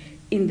country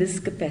in this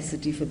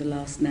capacity for the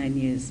last 9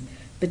 years,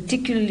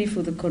 particularly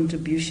for the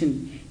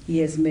contribution he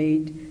has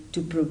made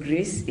to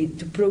progress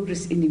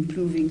in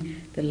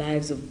improving the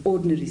lives of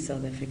ordinary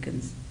South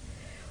Africans.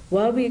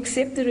 While we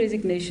accept the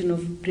resignation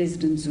of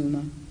President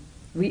Zuma,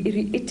 we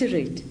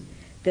reiterate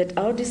that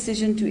our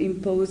decision to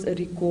impose a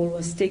recall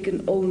was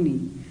taken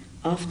only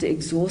after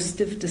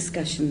exhaustive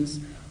discussions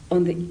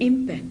on the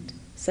impact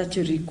such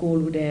a recall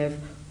would have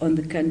on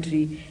the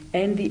country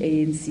and the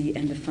ANC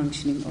and the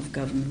functioning of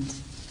government.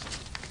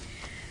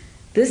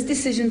 This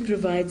decision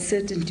provides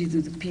certainty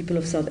to the people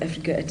of South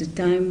Africa at a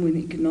time when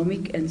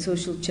economic and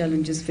social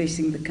challenges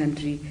facing the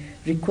country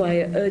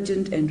require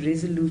urgent and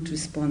resolute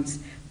response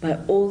by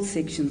all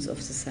sections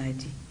of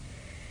society.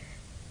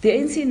 The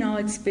ANC now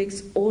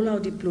expects all our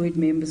deployed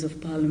members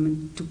of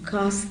parliament to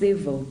cast their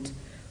vote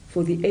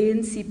for the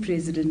ANC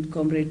President,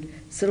 Comrade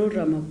Cyril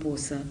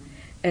Ramaphosa,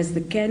 as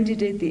the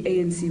candidate the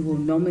ANC will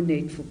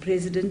nominate for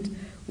president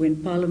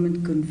when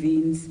parliament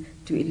convenes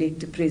to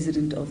elect a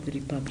president of the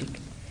republic.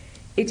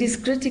 It is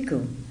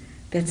critical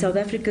that South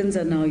Africans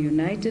are now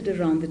united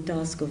around the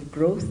task of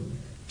growth,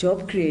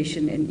 job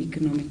creation, and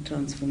economic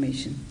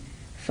transformation.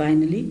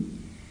 Finally,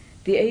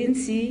 the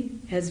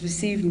ANC has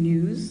received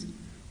news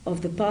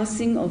of the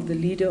passing of the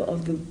leader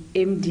of the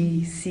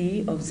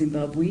MDC of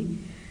Zimbabwe,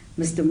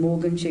 Mr.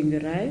 Morgan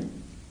Tsvangirai.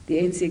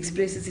 The ANC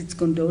expresses its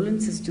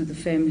condolences to the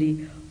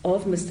family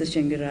of Mr.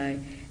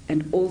 Tsvangirai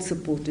and all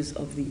supporters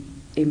of the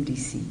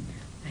MDC.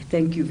 I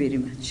thank you very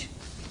much.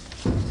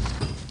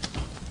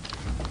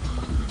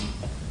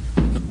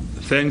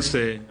 Thanks.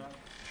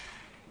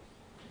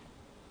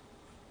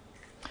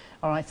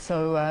 All right,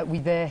 so we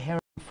there hearing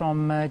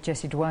from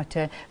Jesse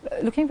Duarte,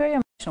 looking very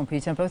emotional,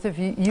 Peter. Both of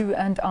you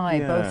and I,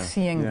 both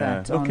seeing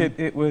that. Okay,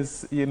 it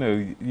was, you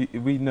know,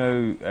 we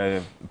know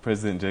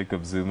President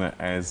Jacob Zuma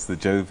as the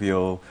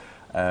jovial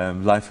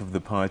life of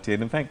the party.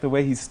 And in fact, the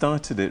way he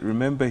started it,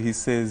 remember, he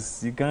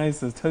says, you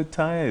guys are so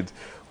tired.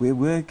 We're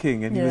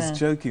working. And he was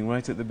joking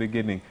right at the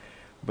beginning.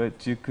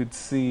 But you could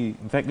see,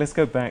 in fact, let's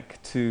go back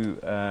to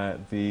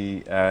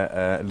the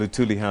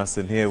Lutuli House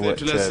and hear what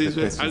the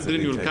questions have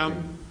been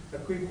taken. A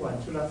quick one.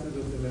 Chula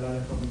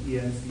Semelane from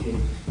ENCA.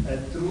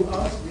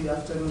 Throughout the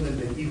afternoon and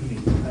the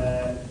evening,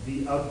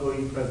 the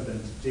outgoing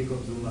president,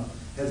 Jacob Zuma,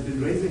 has been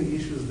raising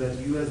issues that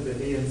you as the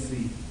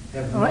ANC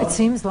have All right, it not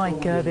seems like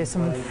told him there's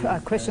some why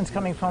questions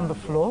coming from the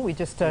floor. We're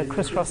just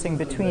crisscrossing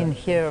between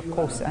here, of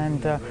course,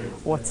 and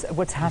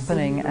what's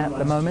happening at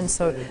the moment.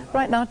 So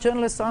right now,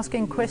 journalists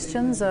asking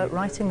questions,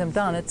 writing them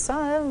down. It's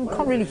I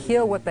can't really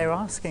hear what they're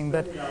asking,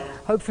 but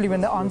hopefully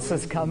when the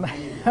answers come,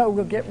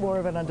 we'll get more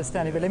of an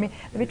understanding. But let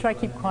me try to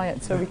keep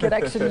quiet so we can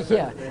actually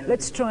hear.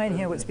 Let's try and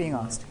hear what's being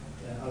asked.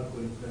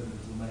 outgoing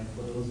President Zuma, and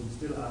for those who are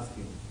still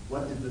asking,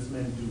 what did this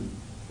man do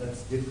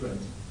that's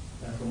different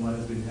from what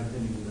has been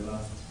happening in the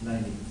last 9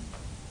 years?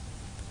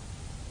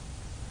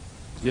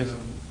 Yes.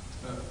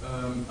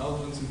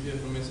 Alvin St-Pierre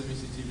from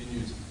SABC TV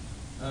News.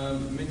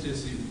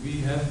 Mejesi,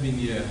 we have been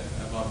here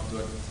about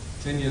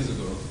 10 years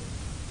ago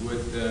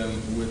with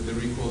the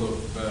recall of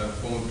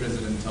former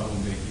President Thabo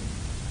Mbeki.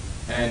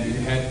 And it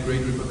had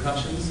great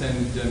repercussions,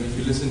 and if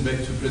you listen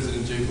back to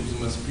President Jacob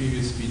Zuma's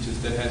previous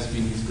speeches, that has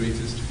been his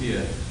greatest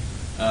fear,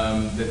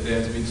 that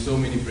there has been so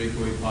many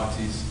breakaway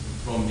parties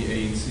from the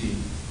ANC.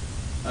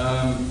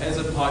 As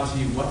a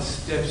party, what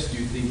steps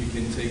do you think you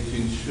can take to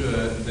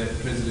ensure that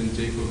President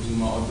Jacob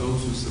Zuma or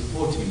those who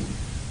support him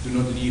do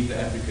not leave the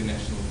African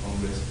National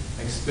Congress,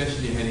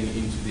 especially heading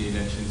into the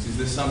elections? Is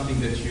there something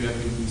that you have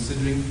been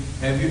considering?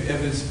 Have you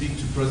ever speak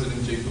to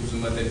President Jacob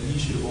Zuma that he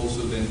should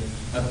also then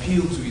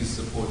appeal to his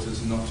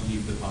supporters not to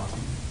leave the party?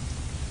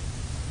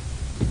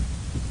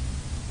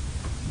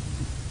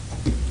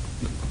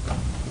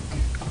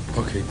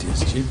 Okay,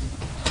 DSG.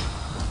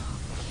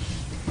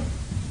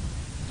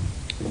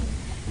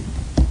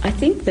 I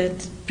think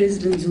that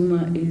President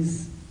Zuma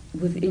is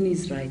within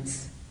his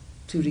rights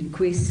to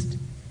request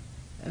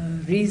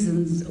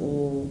reasons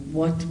or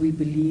what we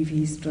believe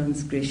his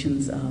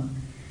transgressions are.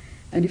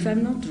 And if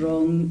I'm not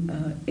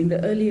wrong, in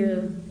the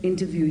earlier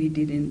interview he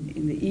did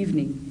in the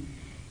evening,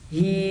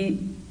 he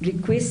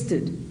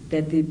requested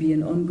that there be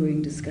an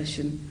ongoing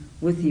discussion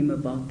with him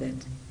about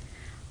that.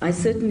 I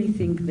certainly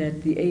think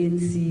that the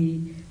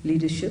ANC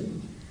leadership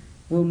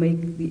will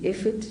make the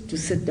effort to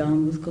sit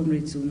down with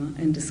Comrade Zuma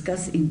and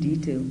discuss in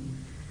detail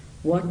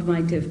what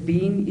might have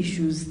been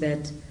issues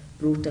that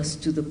brought us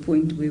to the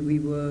point where we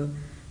were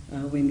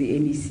when the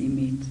NEC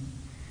met.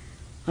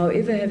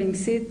 However, having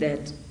said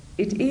that,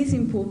 it is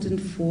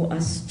important for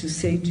us to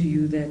say to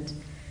you that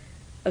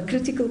a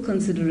critical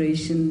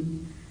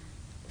consideration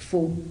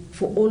for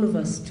all of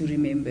us to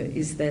remember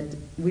is that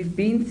we've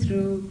been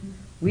through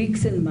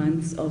weeks and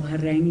months of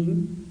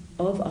haranguing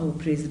of our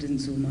President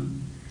Zuma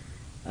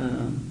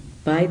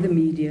by the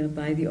media,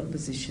 by the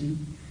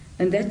opposition,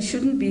 and that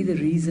shouldn't be the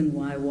reason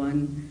why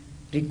one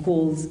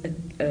recalls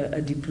a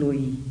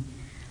deployee.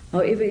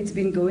 However, it's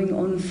been going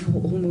on for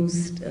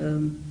almost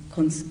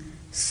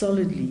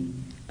solidly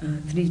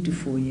 3 to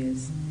 4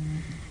 years.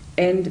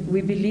 And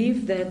we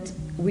believe that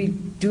we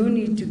do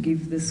need to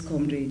give this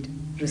comrade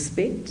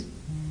respect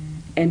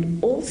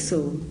and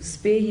also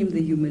spare him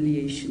the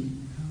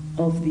humiliation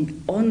of the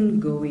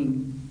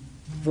ongoing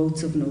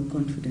votes of no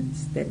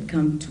confidence that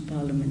come to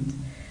Parliament,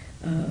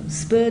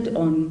 spurred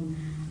on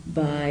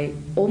by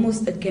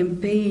almost a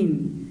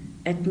campaign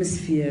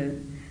atmosphere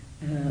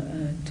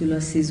to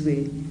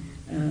Lasizwe,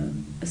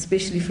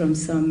 especially from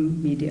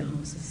some media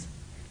houses.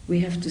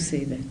 We have to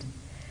say that.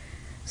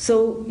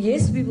 So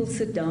yes, we will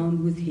sit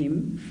down with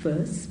him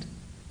first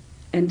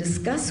and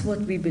discuss what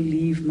we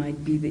believe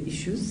might be the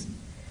issues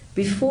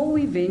before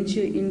we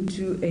venture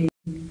into a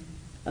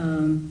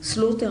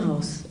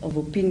slaughterhouse of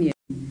opinion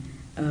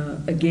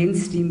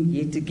against him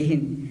yet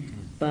again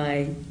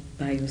by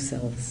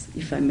yourselves,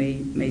 if I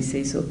may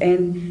say so,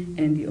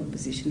 and the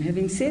opposition.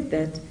 Having said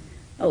that,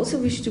 I also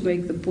wish to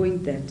make the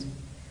point that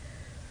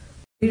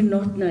we're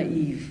not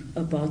naive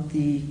about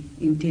the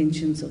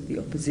intentions of the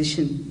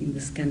opposition in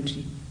this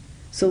country.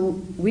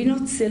 So we're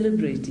not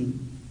celebrating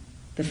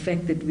the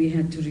fact that we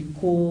had to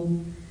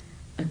recall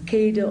a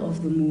cadre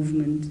of the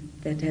movement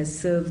that has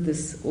served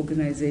this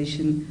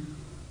organization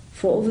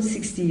for over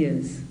 60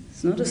 years.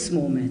 It's not a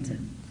small matter.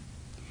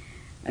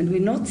 And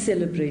we're not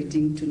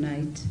celebrating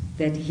tonight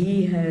that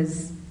he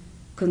has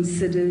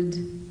considered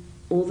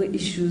all the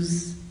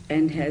issues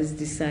and has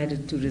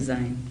decided to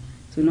resign.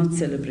 So we're not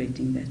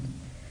celebrating that.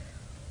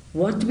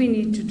 What we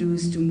need to do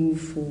is to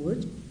move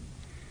forward.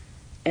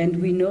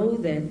 And we know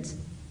that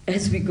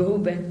as we go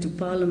back to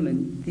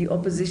Parliament, the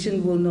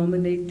opposition will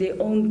nominate their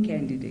own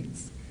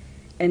candidates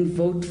and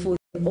vote for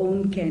their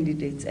own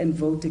candidates and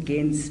vote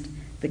against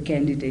the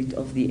candidate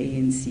of the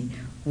ANC.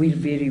 We're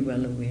very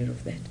well aware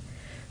of that.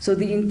 So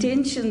the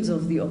intentions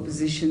of the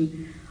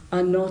opposition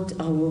are not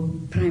our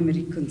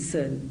primary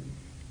concern.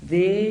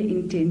 Their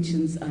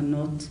intentions are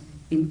not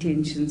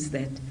intentions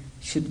that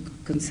should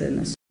concern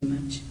us too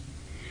much.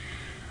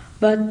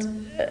 But,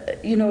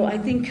 I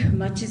think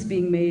much is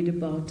being made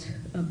about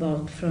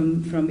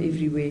from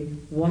everywhere.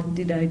 What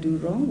did I do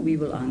wrong? We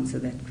will answer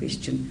that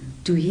question.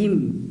 To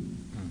him,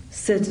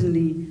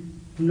 certainly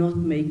not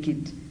make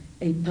it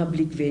a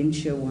public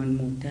venture one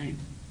more time.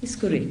 It's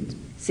correct.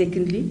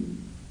 Secondly,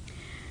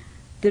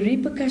 the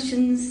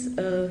repercussions,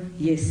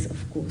 yes,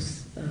 of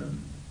course.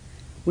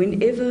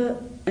 Whenever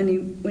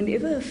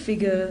a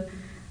figure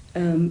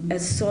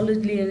as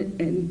solidly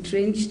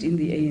entrenched in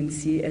the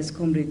ANC as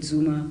Comrade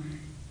Zuma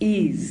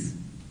is,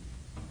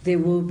 there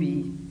will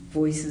be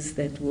voices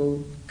that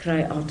will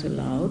cry out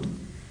aloud.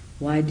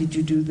 Why did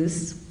you do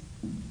this?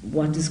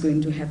 What is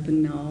going to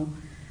happen now?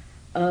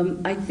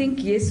 I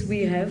think, yes,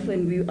 we have,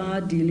 and we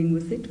are dealing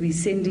with it. We're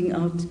sending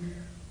out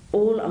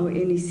all our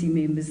NEC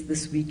members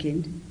this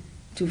weekend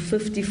to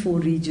 54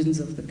 regions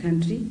of the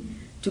country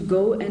to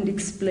go and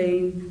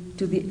explain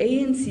to the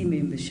ANC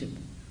membership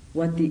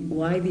why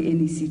the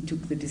NEC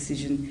took the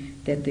decision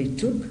that they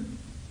took.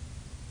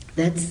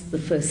 That's the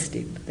first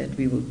step that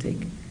we will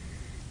take.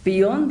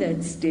 Beyond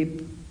that step,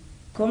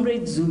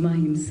 Comrade Zuma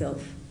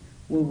himself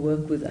will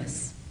work with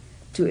us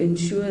to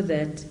ensure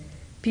that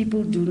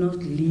people do not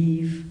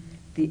leave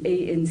the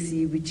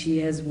ANC, which he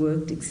has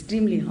worked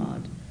extremely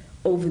hard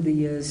over the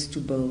years to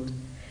build,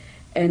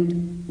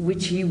 and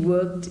which he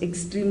worked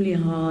extremely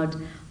hard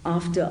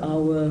after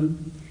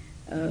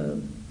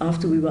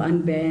we were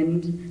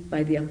unbanned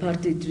by the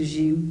apartheid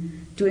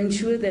regime, to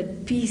ensure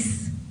that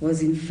peace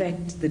was in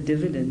fact the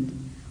dividend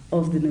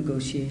of the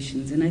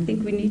negotiations. And I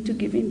think we need to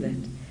give him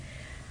that.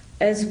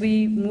 As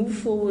we move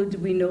forward,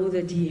 we know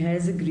that he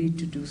has agreed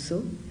to do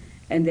so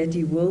and that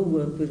he will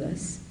work with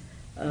us,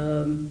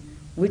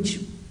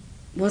 which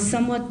was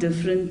somewhat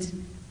different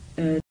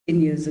 10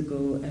 years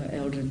ago,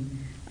 Eldrin.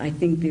 I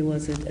think there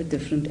was a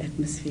different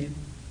atmosphere.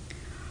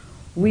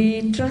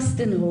 We trust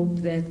and hope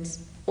that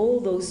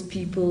all those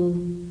people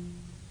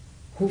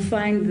who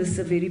find this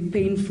a very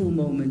painful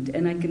moment,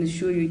 and I can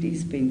assure you it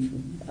is painful,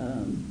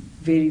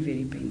 very,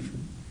 very painful,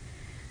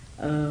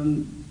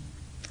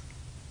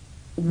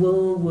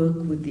 will work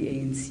with the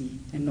ANC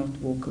and not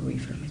walk away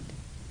from it.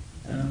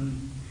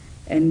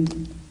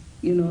 And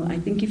you know, I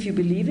think if you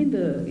believe in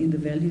the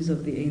values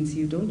of the ANC,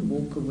 you don't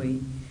walk away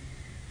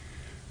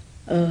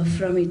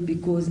from it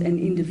because an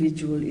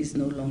individual is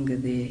no longer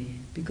there.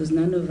 Because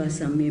none of us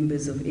are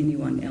members of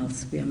anyone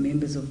else. We are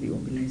members of the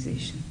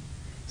organization.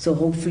 So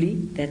hopefully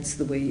that's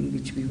the way in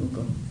which we will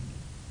go.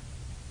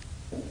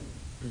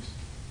 Yes.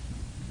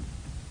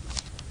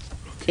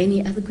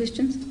 Any other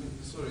questions?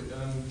 Sorry,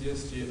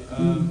 DSG,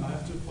 I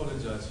have to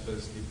apologize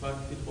firstly, but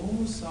it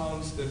almost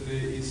sounds that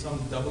there is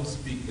some double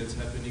speak that's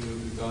happening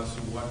with regards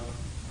to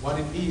what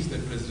it is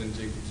that President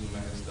Jacob Zuma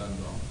has done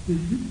wrong.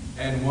 Mm-hmm.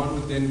 And one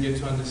would then get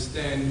to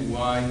understand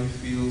why he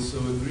feels so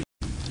aggrieved,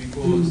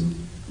 because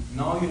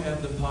now you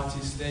have the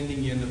party standing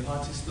here and the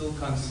party still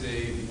can't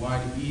say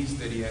why it is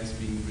that he has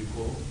been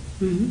recalled.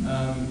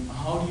 Mm-hmm.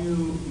 How do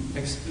you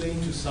explain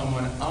to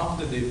someone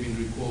after they've been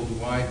recalled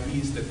why it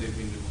is that they've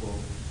been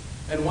recalled?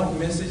 And what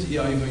message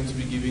are you going to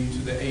be giving to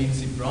the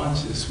ANC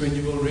branches when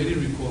you've already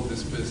recalled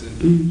this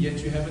person, yet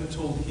you haven't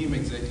told him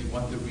exactly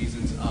what the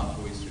reasons are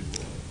for his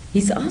recall?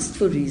 He's asked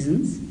for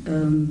reasons,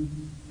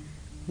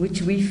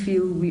 which we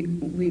feel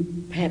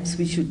perhaps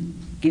we should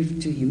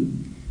give to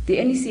him.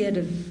 The NEC had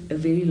a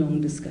very long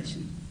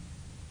discussion.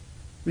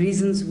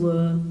 Reasons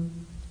were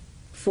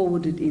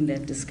forwarded in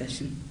that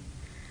discussion.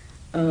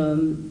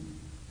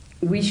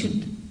 We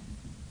should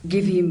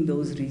give him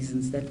those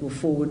reasons that were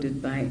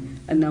forwarded by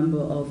a number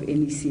of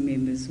NEC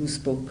members who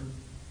spoke.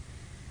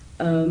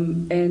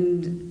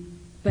 And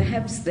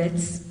perhaps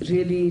that's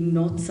really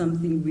not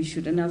something we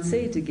should, and I'll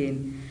say it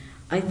again,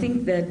 I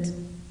think that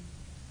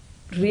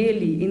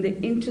really in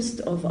the interest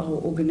of our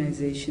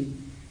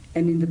organization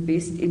and in the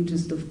best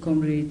interest of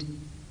Comrade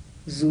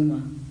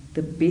Zuma,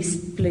 the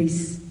best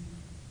place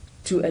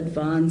to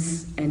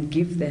advance and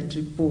give that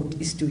report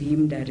is to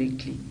him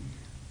directly,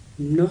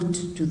 not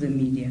to the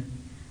media.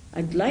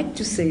 I'd like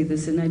to say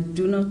this, and I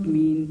do not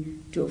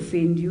mean to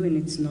offend you, and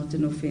it's not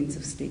an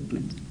offensive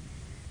statement.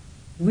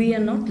 We are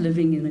not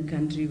living in a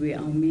country where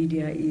our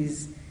media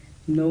is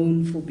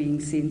known for being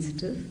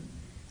sensitive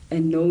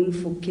and known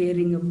for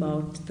caring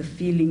about the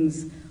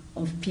feelings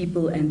of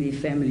people and their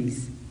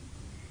families.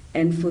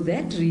 And for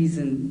that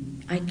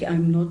reason,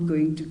 I'm not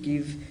going to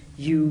give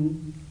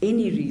you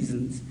any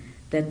reasons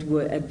that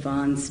were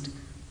advanced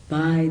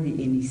by the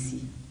NEC.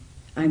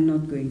 I'm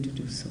not going to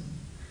do so.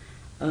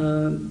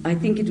 I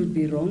think it would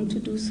be wrong to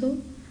do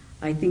so.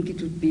 I think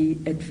it would be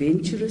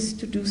adventurous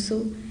to do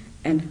so,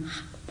 and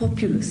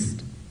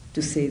populist,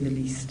 to say the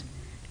least.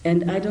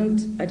 And I don't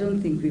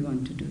think we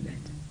want to do that.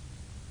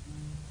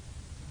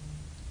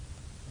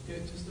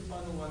 Okay, just the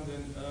final one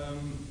then.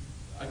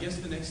 I guess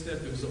the next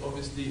step is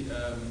obviously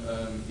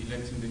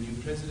electing the new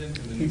president,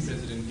 and the new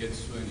president gets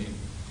sworn in.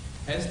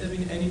 Has there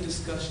been any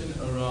discussion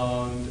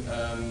around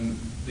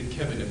the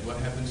cabinet? What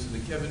happens to the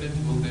cabinet?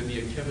 Will there be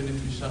a cabinet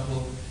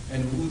reshuffle?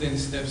 And who then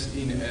steps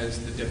in as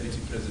the deputy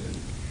president?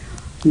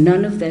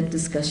 None of that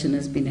discussion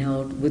has been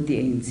held with the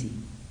ANC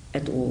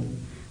at all.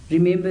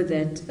 Remember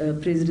that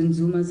President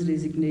Zuma's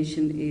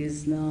resignation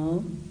is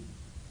now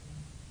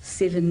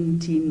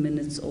 17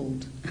 minutes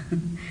old.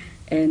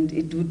 And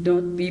it would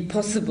not be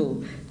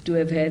possible to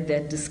have had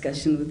that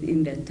discussion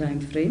within that time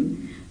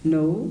frame.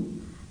 No,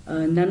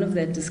 none of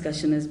that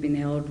discussion has been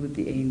held with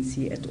the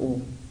ANC at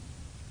all.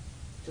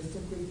 Just a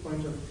quick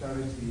point of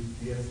clarity,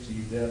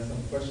 DSG. There are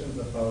some questions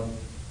about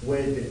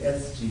where the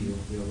SG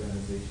of the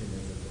organization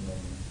is at the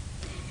moment.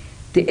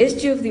 The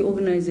SG of the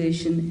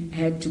organization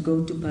had to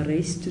go to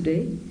Paris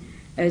today.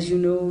 As you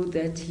know,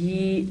 that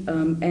he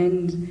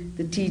and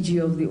the TG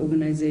of the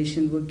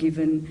organization were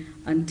given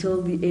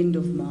until the end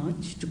of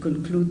March to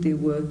conclude their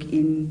work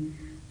in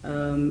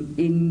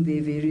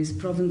their various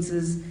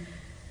provinces.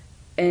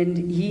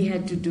 And he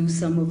had to do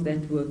some of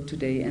that work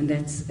today, and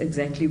that's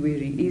exactly where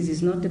he is.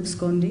 He's not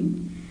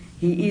absconding.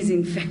 He is,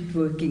 in fact,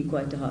 working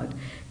quite hard.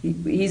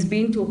 He's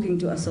been talking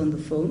to us on the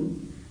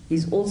phone.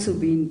 He's also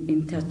been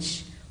in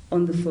touch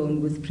on the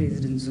phone with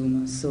President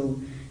Zuma. So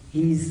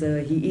he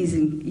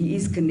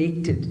is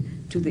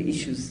connected to the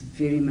issues,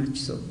 very much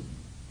so.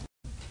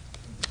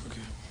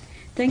 Okay.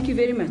 Thank you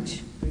very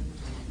much.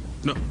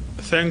 No,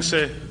 thanks,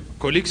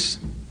 colleagues.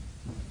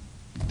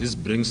 This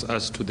brings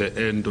us to the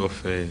end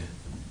of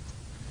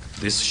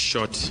this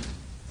short. So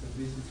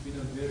it's been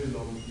a very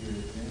long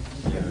period.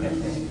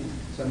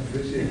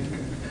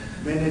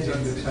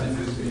 Managing the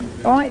transition.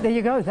 All right, there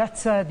you go.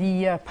 That's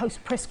the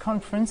post-press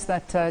conference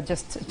that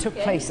just took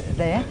place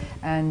there.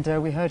 And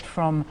we heard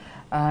from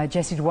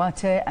Jesse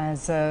Duarte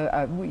as,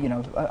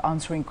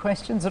 answering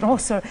questions, and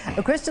also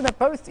a question that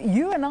both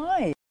you and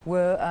I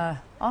were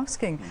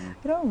asking.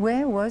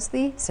 Where was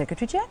the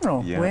Secretary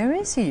General? Yeah. Where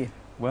is he?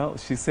 Well,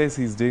 she says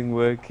he's doing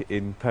work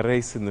in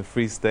Paris in the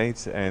Free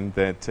State, and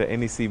that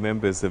NEC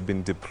members have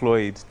been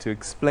deployed to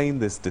explain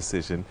this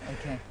decision.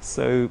 Okay.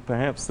 So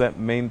perhaps that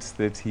meant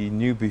that he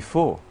knew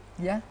before.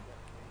 Yeah.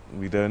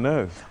 We don't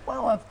know.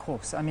 Well, of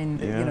course. I mean,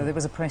 Yeah. there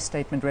was a press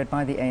statement read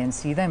by the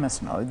ANC. They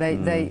must know.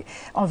 They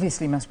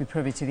obviously must be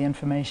privy to the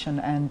information.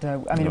 And,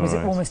 it was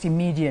Right. almost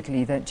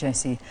immediately that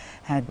Jesse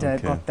had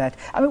got that.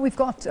 I mean, we've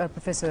got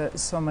Professor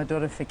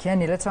Somadora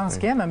Fekieni. Let's ask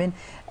him. I mean,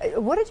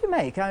 what did you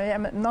make?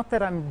 Not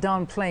that I'm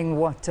downplaying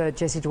what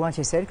Jesse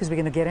Duarte said, because we're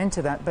going to get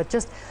into that, but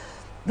just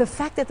the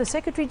fact that the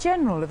Secretary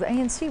General of the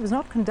ANC was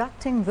not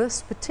conducting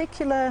this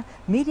particular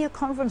media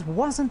conference,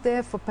 wasn't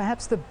there for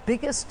perhaps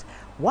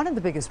one of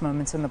the biggest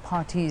moments in the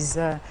party's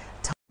time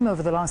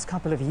over the last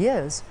couple of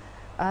years,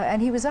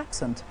 and he was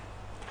absent.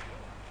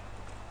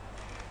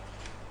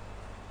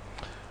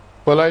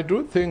 Well, I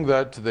do think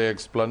that the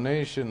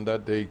explanation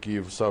that they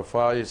give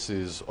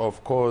suffices.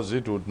 Of course,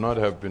 it would not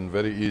have been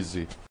very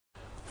easy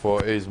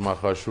for Ace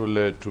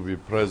Magashule to be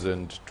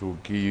present to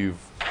give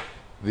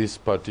this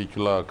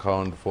particular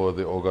account for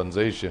the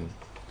organization.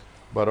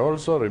 But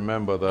also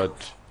remember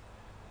that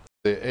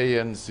the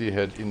ANC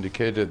had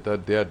indicated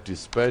that they are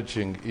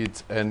dispatching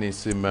its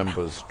NEC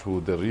members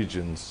to the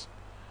regions,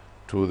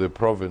 to the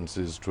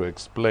provinces, to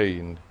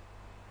explain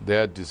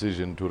their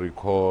decision to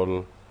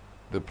recall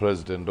the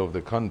president of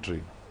the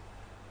country.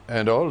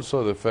 And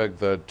also the fact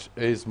that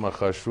Ace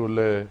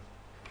Magashule,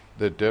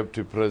 the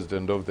deputy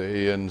president of the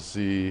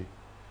ANC,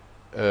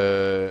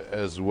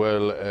 as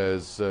well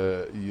as,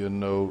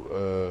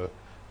 the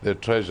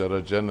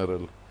Treasurer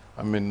General,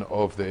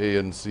 of the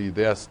ANC,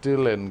 they are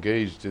still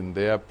engaged in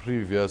their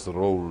previous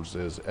roles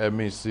as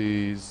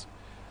MECs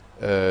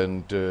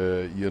and,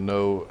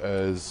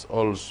 as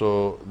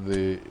also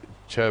the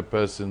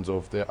chairpersons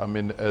of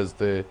as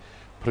the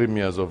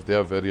premiers of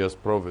their various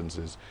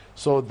provinces.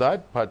 So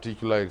that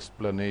particular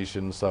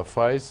explanation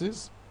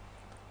suffices.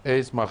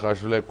 Ace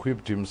Magashule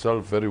equipped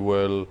himself very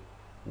well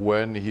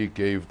when he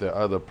gave the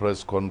other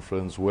press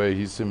conference, where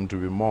he seemed to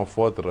be more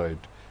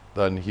forthright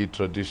than he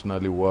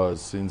traditionally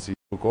was since he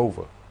took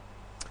over.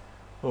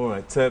 All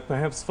right,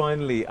 perhaps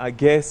finally, I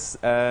guess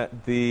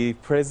the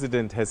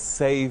president has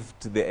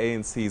saved the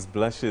ANC's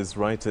blushes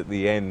right at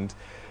the end.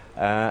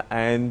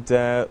 And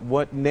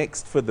what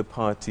next for the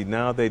party?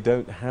 Now they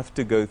don't have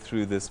to go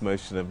through this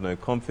motion of no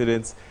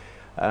confidence.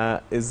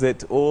 Is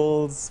it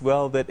all's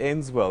well that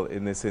ends well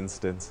in this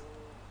instance?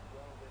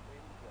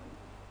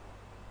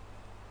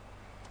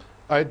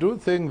 I do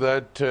think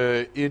that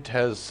it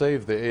has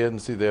saved the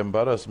ANC the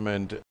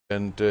embarrassment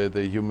and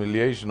the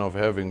humiliation of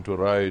having to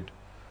ride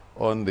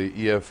on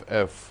the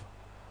EFF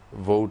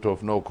vote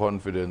of no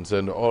confidence,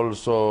 and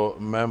also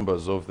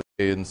members of the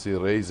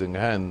ANC raising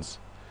hands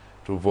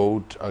to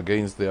vote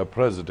against their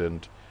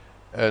president.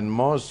 And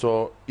more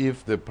so,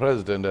 if the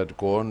president had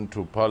gone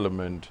to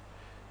parliament,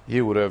 he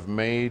would have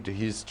made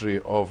history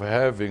of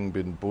having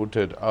been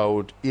booted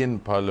out in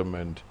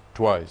parliament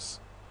twice.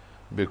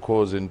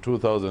 Because in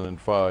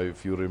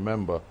 2005, you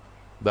remember,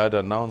 that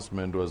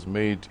announcement was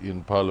made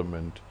in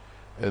parliament,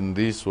 and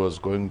this was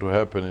going to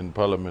happen in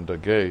parliament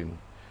again.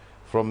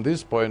 From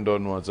this point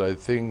onwards, I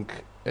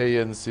think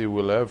ANC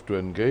will have to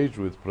engage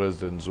with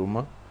President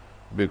Zuma,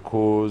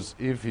 because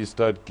if he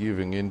starts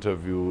giving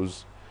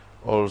interviews,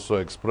 also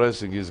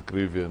expressing his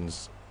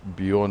grievance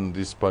beyond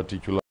this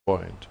particular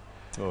point,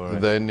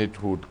 then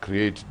it would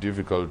create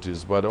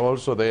difficulties. But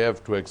also they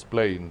have to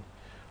explain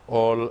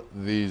all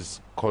these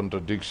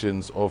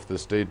contradictions of the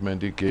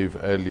statement he gave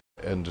earlier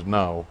and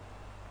now.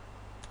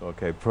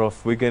 Okay,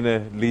 Prof, we're going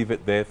to leave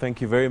it there.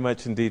 Thank you very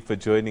much indeed for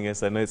joining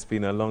us. I know it's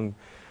been a long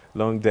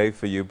day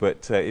for you,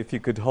 but if you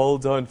could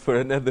hold on for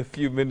another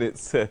few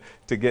minutes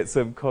to get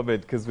some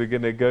comment, because we're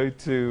going to go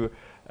to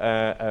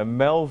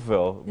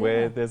Melville,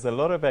 where there's a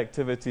lot of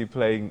activity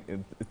playing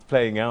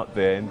out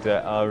there, and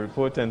our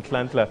reporter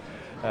Ntlantla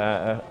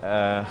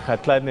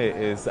Khatlane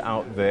is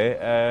out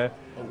there.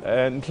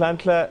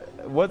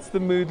 Nhlanhla, what's the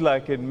mood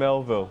like in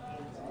Melville?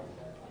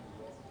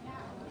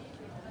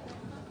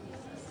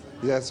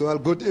 Yes, well,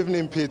 good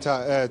evening,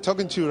 Peter.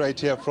 Talking to you right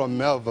here from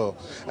Melville.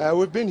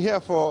 We've been here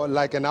for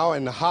like an hour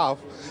and a half,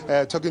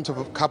 talking to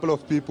a couple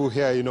of people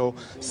here. You know,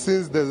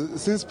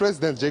 since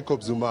President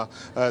Jacob Zuma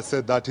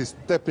said that he's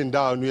stepping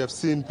down, we have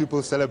seen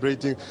people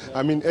celebrating.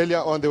 I mean,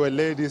 earlier on, there were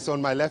ladies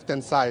on my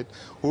left-hand side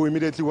who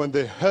immediately, when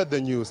they heard the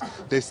news,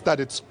 they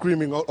started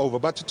screaming all over.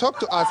 But to talk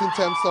to us in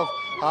terms of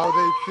how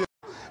they feel,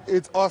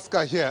 it's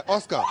Oscar here.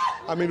 Oscar,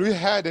 I mean, we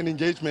had an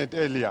engagement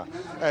earlier,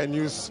 and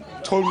you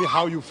told me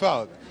how you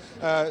felt.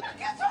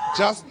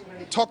 Just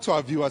talk to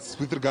our viewers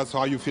with regards to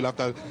how you feel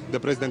after the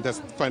president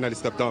has finally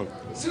stepped down.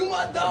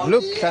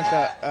 Look,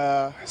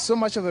 Nhlanhla, so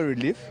much of a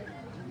relief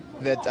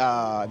that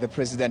the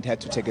president had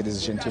to take a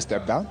decision to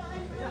step down.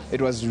 It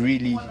was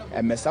really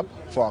a mess up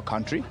for our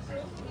country.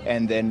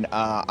 And then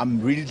I'm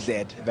really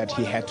glad that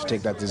he had to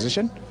take that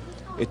decision.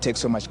 It takes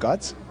so much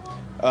guts.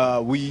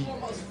 We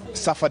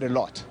suffered a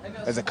lot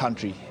as a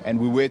country, and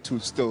we were to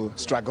still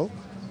struggle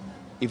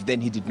if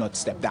then he did not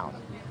step down.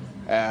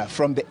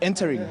 From the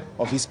entering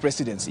of his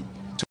presidency,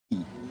 to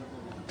me,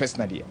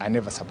 personally, I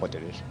never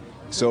supported it.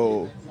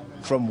 So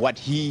from what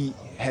he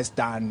has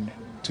done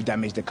to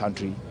damage the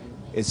country,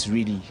 it's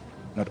really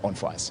not on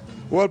for us.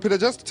 Well, Peter,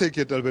 just to take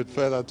it a little bit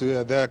further,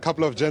 there are a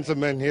couple of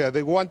gentlemen here.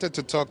 They wanted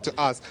to talk to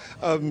us.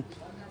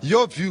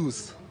 Your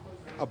views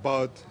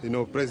about,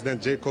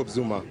 President Jacob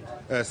Zuma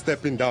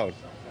stepping down.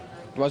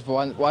 It was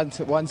once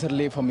a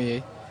relief for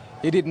me.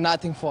 He did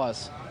nothing for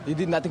us. He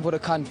did nothing for the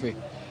country.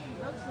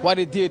 What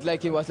he did,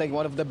 he was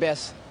one of the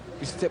best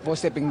for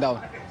stepping down.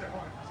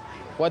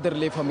 What a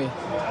relief for me.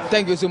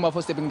 Thank you, Zuma,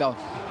 for stepping down.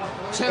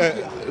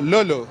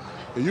 Lolo,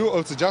 you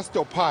also just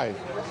opine.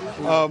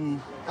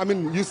 I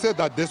mean, you said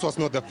that this was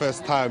not the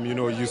first time,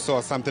 you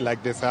saw something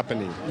like this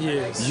happening.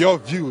 Yes. Your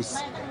views?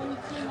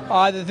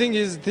 The thing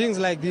is, things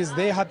like this,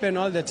 they happen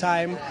all the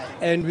time,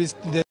 and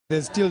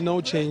there's still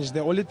no change.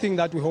 The only thing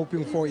that we're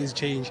hoping for is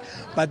change.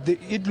 But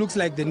it looks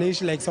like the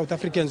nation, like South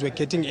Africans, were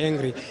getting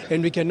angry,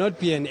 and we cannot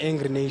be an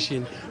angry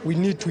nation. We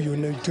need to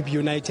be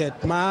united.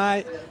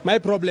 My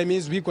problem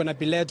is we're going to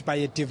be led by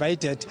a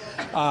divided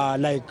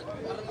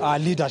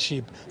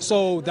leadership.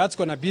 So that's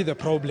going to be the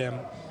problem.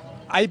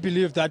 I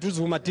believe that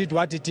Zuma did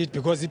what he did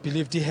because he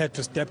believed he had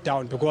to step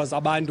down, because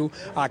Abandu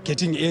are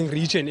getting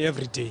angry each and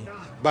every day.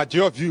 But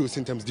your views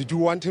in terms, did you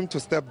want him to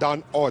step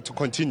down or to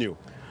continue?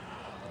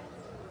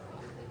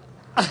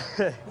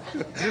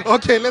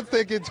 Okay, let's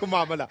take it to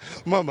Mama.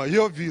 Mama,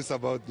 your views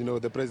about,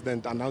 the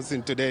president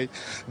announcing today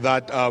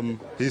that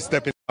he's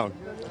stepping down.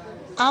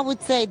 I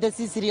would say this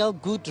is real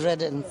good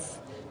riddance.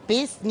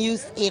 Best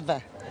news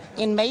ever.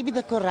 And maybe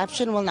the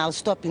corruption will now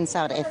stop in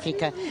South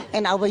Africa,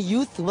 and our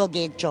youth will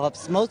get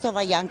jobs. Most of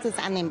our youngsters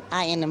are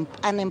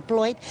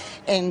unemployed,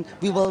 and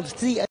we will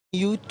see a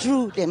new,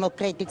 true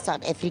democratic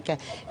South Africa.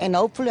 And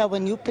hopefully our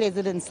new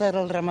president,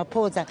 Cyril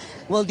Ramaphosa,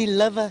 will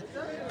deliver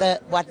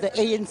what the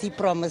ANC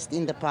promised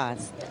in the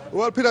past.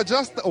 Well, Peter,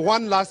 just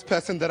one last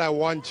person that I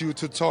want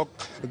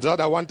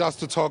us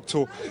to talk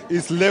to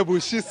is Lebu.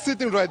 She's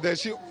sitting right there.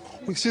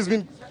 She's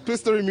been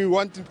pestering me,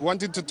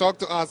 wanting to talk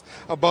to us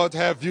about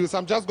her views.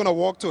 I'm just going to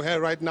walk to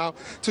her right now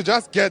to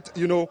just get,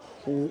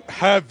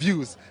 her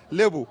views.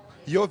 Lebu,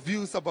 your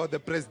views about the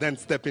president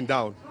stepping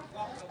down.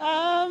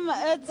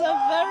 It's a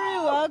very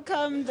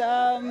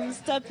welcomed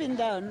stepping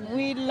down.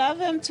 We love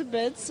him to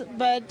bits,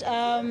 but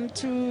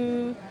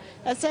to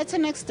a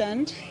certain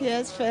extent, he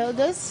has failed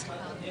us,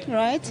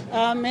 right?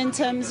 In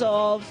terms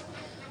of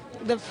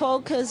the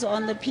focus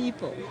on the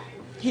people.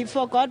 He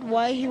forgot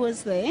why he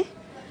was there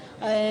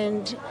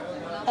and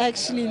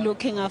actually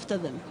looking after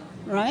them,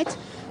 right?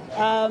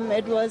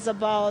 It was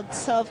about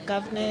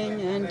self-governing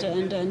and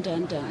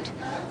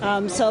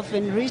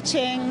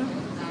self-enriching.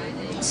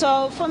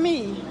 So for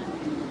me,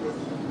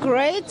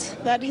 great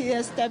that he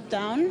has stepped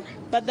down,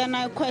 but then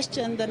I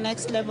question the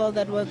next level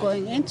that we're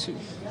going into,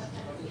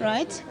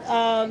 right?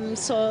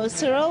 So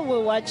Cyril,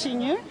 we're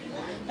watching you,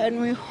 and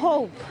we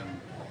hope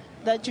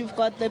that you've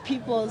got the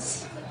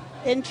people's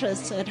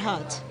interests at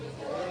heart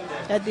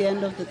at the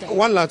end of the day.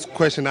 One last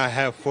question I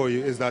have for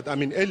you is that,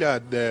 earlier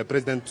the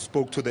president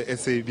spoke to the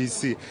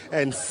SABC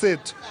and said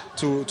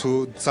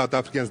to South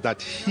Africans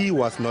that he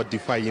was not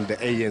defying the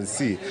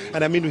ANC.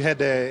 And we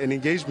had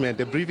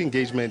a brief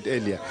engagement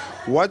earlier.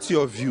 What's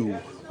your view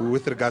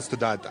with regards to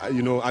that?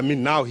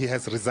 Now he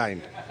has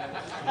resigned.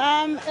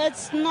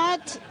 It's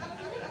not,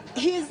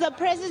 he's the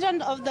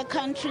president of the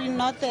country,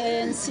 not the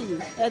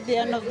ANC at the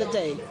end of the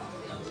day.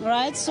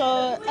 Right,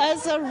 so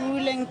as a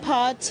ruling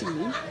party,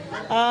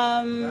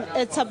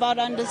 it's about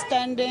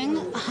understanding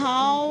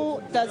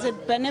how does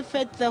it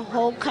benefit the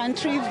whole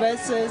country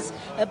versus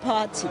a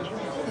party,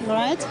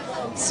 right?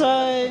 So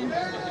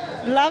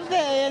love the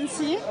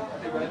ANC,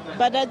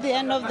 but at the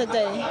end of the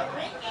day,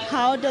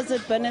 how does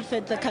it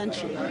benefit the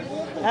country?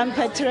 I'm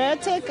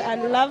patriotic, I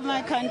love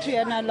my country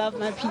and I love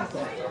my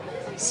people.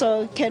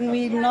 So can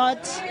we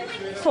not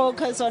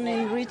focus on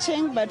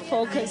enriching, but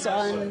focus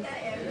on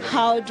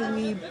how do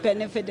we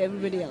benefit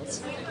everybody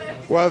else?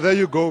 Well, there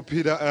you go,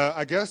 Peter.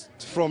 I guess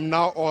from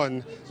now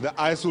on, the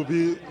eyes will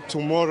be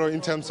tomorrow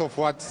in terms of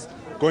what's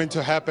going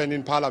to happen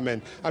in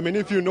Parliament. I mean,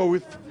 if you know,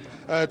 we've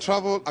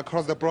traveled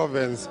across the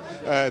province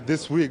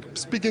this week,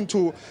 speaking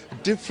to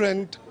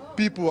different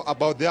people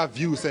about their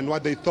views and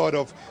what they thought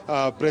of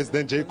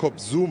President Jacob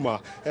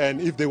Zuma and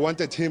if they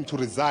wanted him to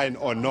resign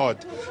or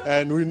not.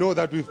 And we know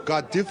that we've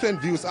got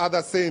different views,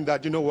 others saying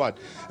that, you know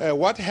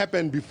what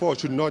happened before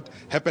should not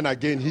happen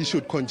again, he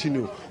should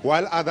continue.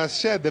 While others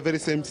share the very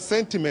same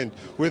sentiment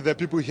with the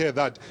people here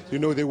that, you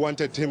know, they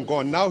wanted him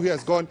gone. Now he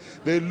has gone.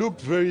 They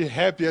looked very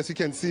happy, as you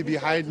can see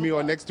behind me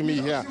or next to me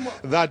here,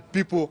 that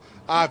people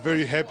are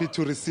very happy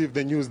to receive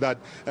the news that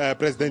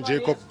President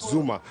Jacob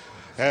Zuma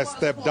has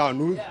stepped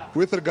down.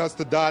 With regards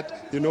to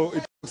that, you know,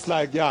 it looks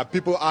like, yeah,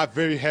 people are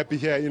very happy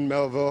here in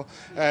Melville.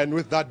 And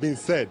with that being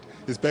said,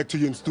 it's back to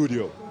you in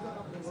studio.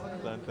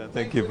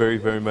 Thank you very,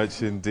 very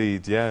much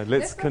indeed. Yeah,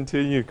 let's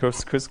continue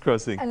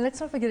crisscrossing. And let's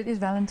not forget it is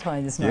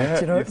Valentine's night,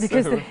 yeah, you know, yes,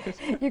 because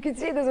you can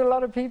see there's a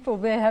lot of people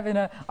there having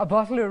a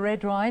bottle of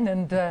red wine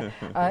and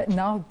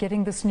now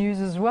getting this news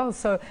as well.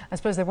 So I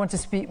suppose they want to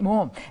speak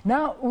more.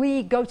 Now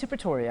we go to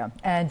Pretoria,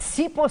 and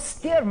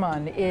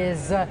CF.Stephen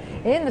is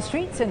in the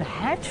streets in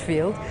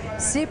Hatfield.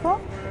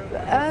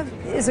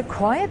 CF, is it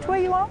quiet where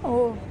you are?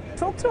 Or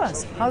talk to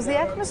us. How's the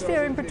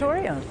atmosphere in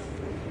Pretoria?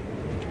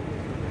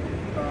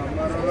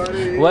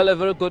 Well, a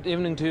very good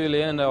evening to you,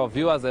 Leah, and our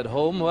viewers at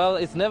home. Well,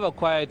 it's never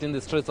quiet in the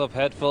streets of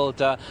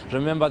Hatfield.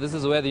 Remember, this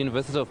is where the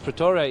University of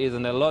Pretoria is,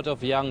 and a lot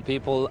of young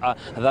people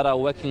that are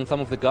working in some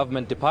of the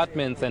government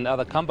departments and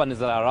other companies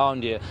that are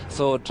around here.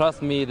 So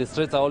trust me, the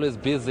streets are always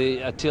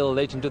busy till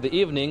late into the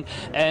evening.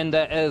 And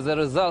as a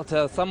result,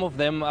 some of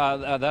them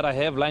that I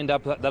have lined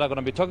up that are going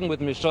to be talking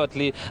with me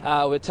shortly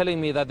were telling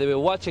me that they were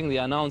watching the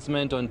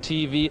announcement on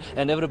TV,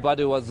 and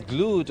everybody was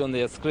glued on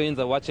their screens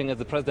watching as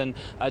the President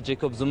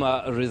Jacob Zuma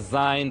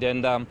resigned.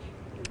 And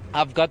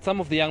I've got some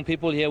of the young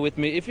people here with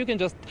me. If you can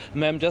just,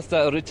 ma'am, just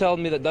retell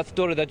me that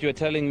story that you were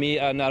telling me,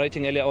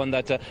 narrating earlier on,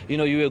 that you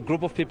know, you were a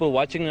group of people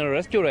watching in a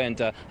restaurant.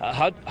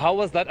 How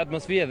was that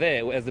atmosphere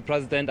there as the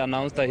president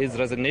announced his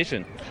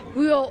resignation?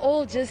 We were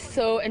all just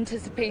so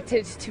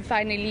anticipated to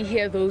finally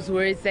hear those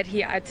words that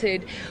he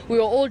uttered. We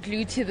were all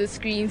glued to the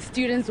screen.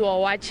 Students were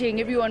watching.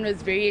 Everyone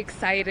was very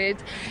excited.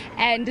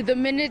 And the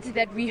minute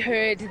that we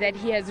heard that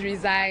he has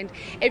resigned,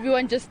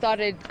 everyone just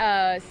started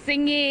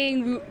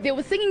singing. They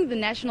were singing the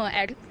national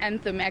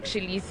anthem,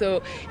 actually,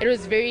 so it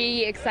was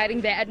very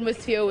exciting. The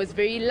atmosphere was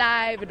very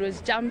live, it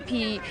was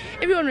jumpy,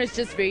 everyone was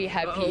just very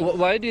happy.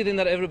 Why do you think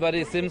that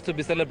everybody seems to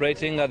be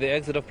celebrating the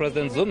exit of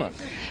President Zuma?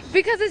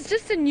 Because it's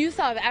just a new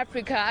South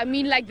Africa. I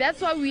mean, like, that's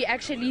why we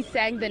actually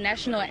sang the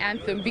national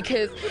anthem,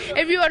 because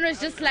everyone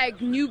was just like,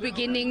 new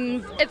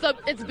beginnings.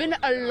 It's been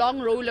a long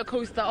roller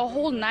coaster, a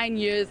whole 9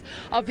 years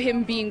of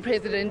him being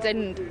president,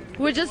 and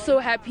we're just so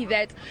happy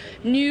that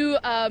new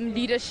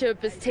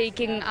leadership is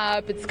taking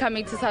up, it's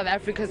coming to South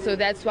Africa, so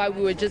that's why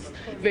we were just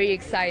very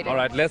excited. All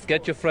right, let's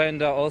get your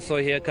friend also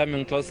here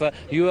coming closer.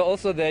 You were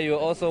also there, you were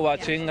also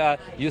watching.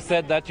 You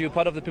said that you're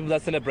part of the people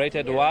that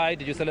celebrated. Why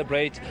did you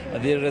celebrate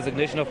the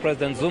resignation of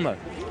President Zuma?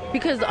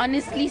 Because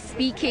honestly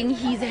speaking,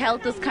 he's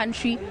held this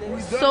country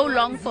so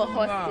long for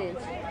hostage.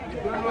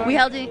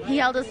 He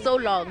held us so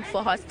long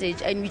for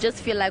hostage, and we just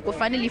feel like we're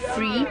finally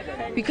free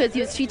because he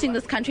was treating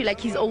this country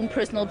like his own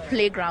personal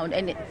playground,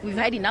 and we've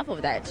had enough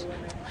of that.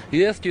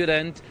 You're a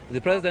student.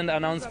 The president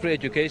announced free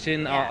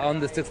education on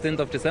the 16th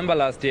of December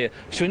last year.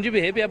 Shouldn't you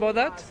be happy about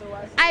that?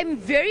 I'm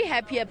very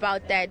happy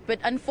about that, but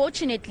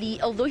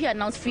unfortunately, although he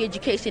announced free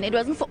education, it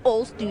wasn't for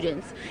all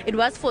students. It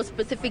was for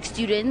specific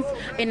students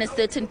in a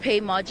certain pay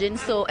margin.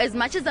 So as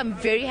much as I'm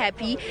very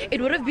happy,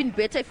 it would have been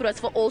better if it was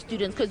for all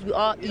students, because we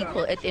are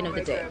equal at the end of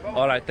the day.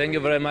 All right, thank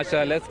you very much.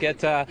 Let's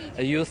get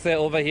Yuse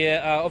over here.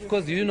 Of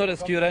course, you're not a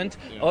student,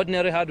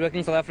 ordinary,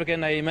 hardworking South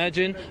African, I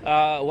imagine.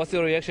 What's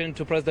your reaction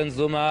to President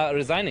Zuma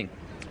resigning?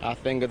 I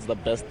think it's the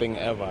best thing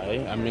ever.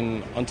 I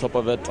mean, on top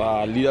of it,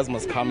 leaders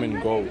must come and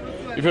go.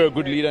 If you're a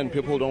good leader and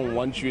people don't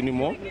want you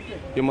anymore,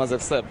 you must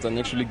accept and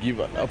actually give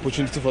an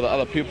opportunity for the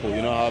other people,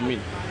 you know how I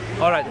mean?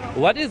 All right.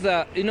 What is,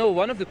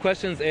 one of the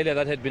questions earlier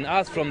that had been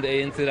asked from the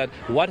ANC, that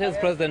what has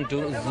President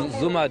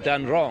Zuma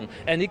done wrong?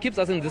 And he keeps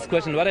asking this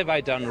question, what have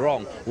I done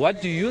wrong? What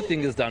do you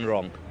think is done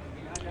wrong?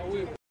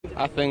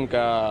 I think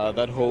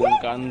that whole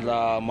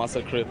Nkandla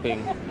massacre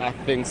thing, I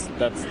think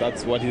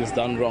that's what he's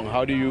done wrong.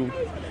 How do you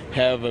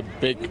have a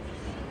big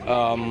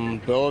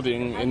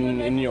building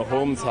in your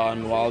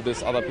hometown while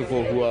there's other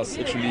people who are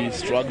actually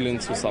struggling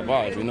to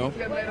survive, you know?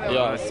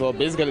 Yeah, so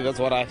basically that's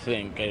what I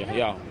think,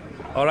 yeah.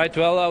 All right,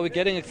 well, we're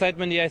getting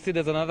excitement here. I see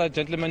there's another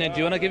gentleman here. Do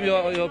you want to give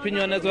your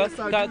opinion as well?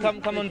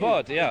 Come on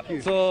board, yeah.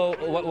 So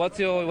what's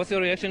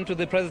your reaction to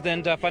the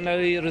president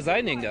finally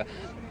resigning?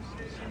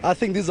 I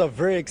think these are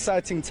very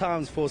exciting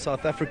times for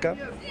South Africa.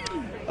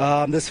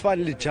 There's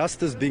finally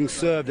justice being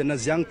served, and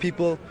as young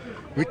people,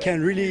 we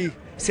can really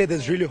say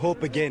there's really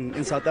hope again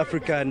in South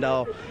Africa and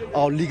our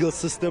legal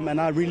system, and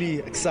I'm really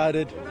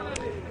excited.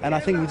 And I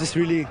think we're just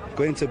really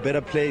going to a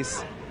better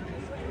place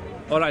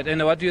All right,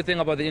 and what do you think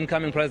about the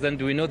incoming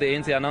president? We know the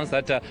ANC announced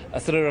that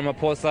Cyril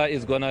Ramaphosa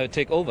is going to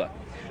take over.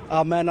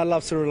 Man, I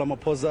love Cyril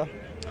Ramaphosa.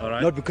 All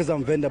right. Not because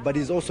I'm Venda, but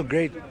he's also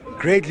great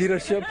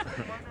leadership,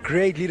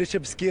 great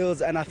leadership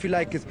skills, and I feel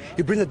like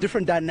he brings a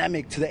different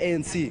dynamic to the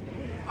ANC.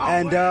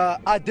 And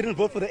I didn't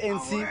vote for the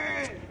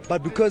ANC,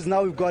 but because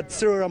now we've got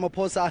Cyril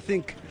Ramaphosa, I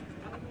think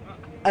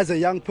as a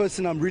young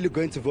person, I'm really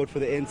going to vote for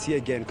the ANC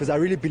again, because I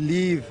really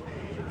believe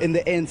in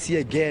the ANC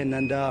again.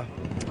 And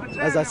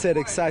as I said,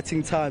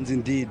 exciting times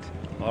indeed.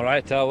 All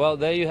right, well,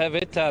 there you have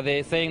it.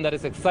 They're saying that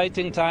it's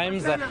exciting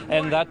times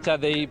and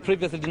that they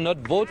previously did not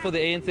vote for the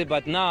ANC,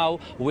 but now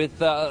with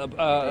Cyril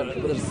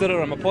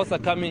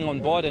Ramaphosa coming on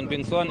board and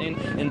being sworn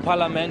in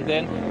Parliament,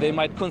 then they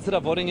might consider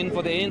voting in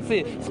for the ANC.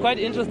 It's quite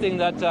interesting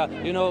that,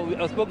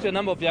 I spoke to a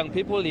number of young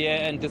people here,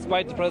 and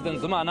despite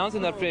President Zuma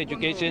announcing that free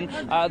education,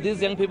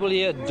 these young people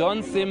here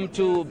don't seem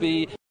to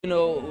be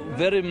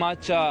very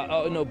much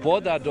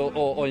bothered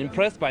or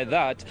impressed by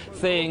that,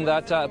 saying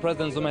that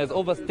President Zuma has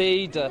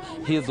overstayed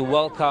his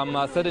welcome.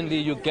 Certainly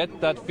you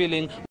get that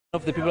feeling. One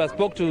of the people I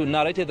spoke to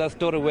narrated that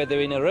story where they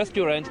were in a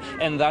restaurant,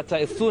 and that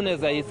as soon as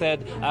he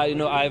said,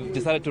 I've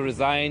decided to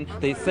resign,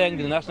 they sang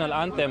the national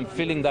anthem,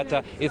 feeling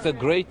that it's a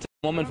great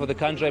moment for the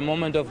country, a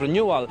moment of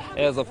renewal,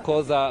 as of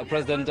course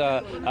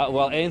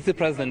ANC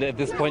president at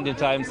this point in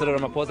time, Cyril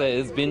Ramaphosa,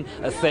 has been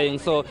saying.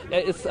 So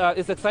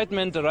it's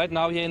excitement right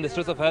now here in the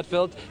streets of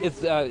Hatfield.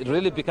 It's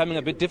really becoming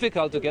a bit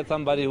difficult to get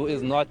somebody who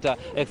is not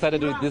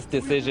excited with this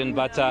decision,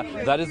 but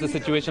that is the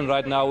situation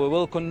right now. We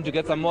will continue to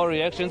get some more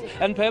reactions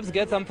and perhaps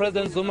get some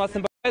President Zuma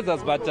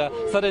sympathizers, but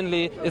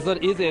certainly it's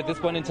not easy at this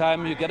point in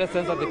time. You get a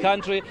sense that the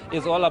country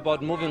is all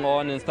about moving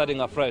on and starting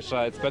afresh.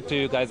 It's back to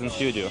you guys in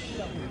studio.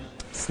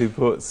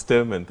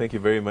 CF.Stephen, thank you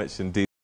very much indeed.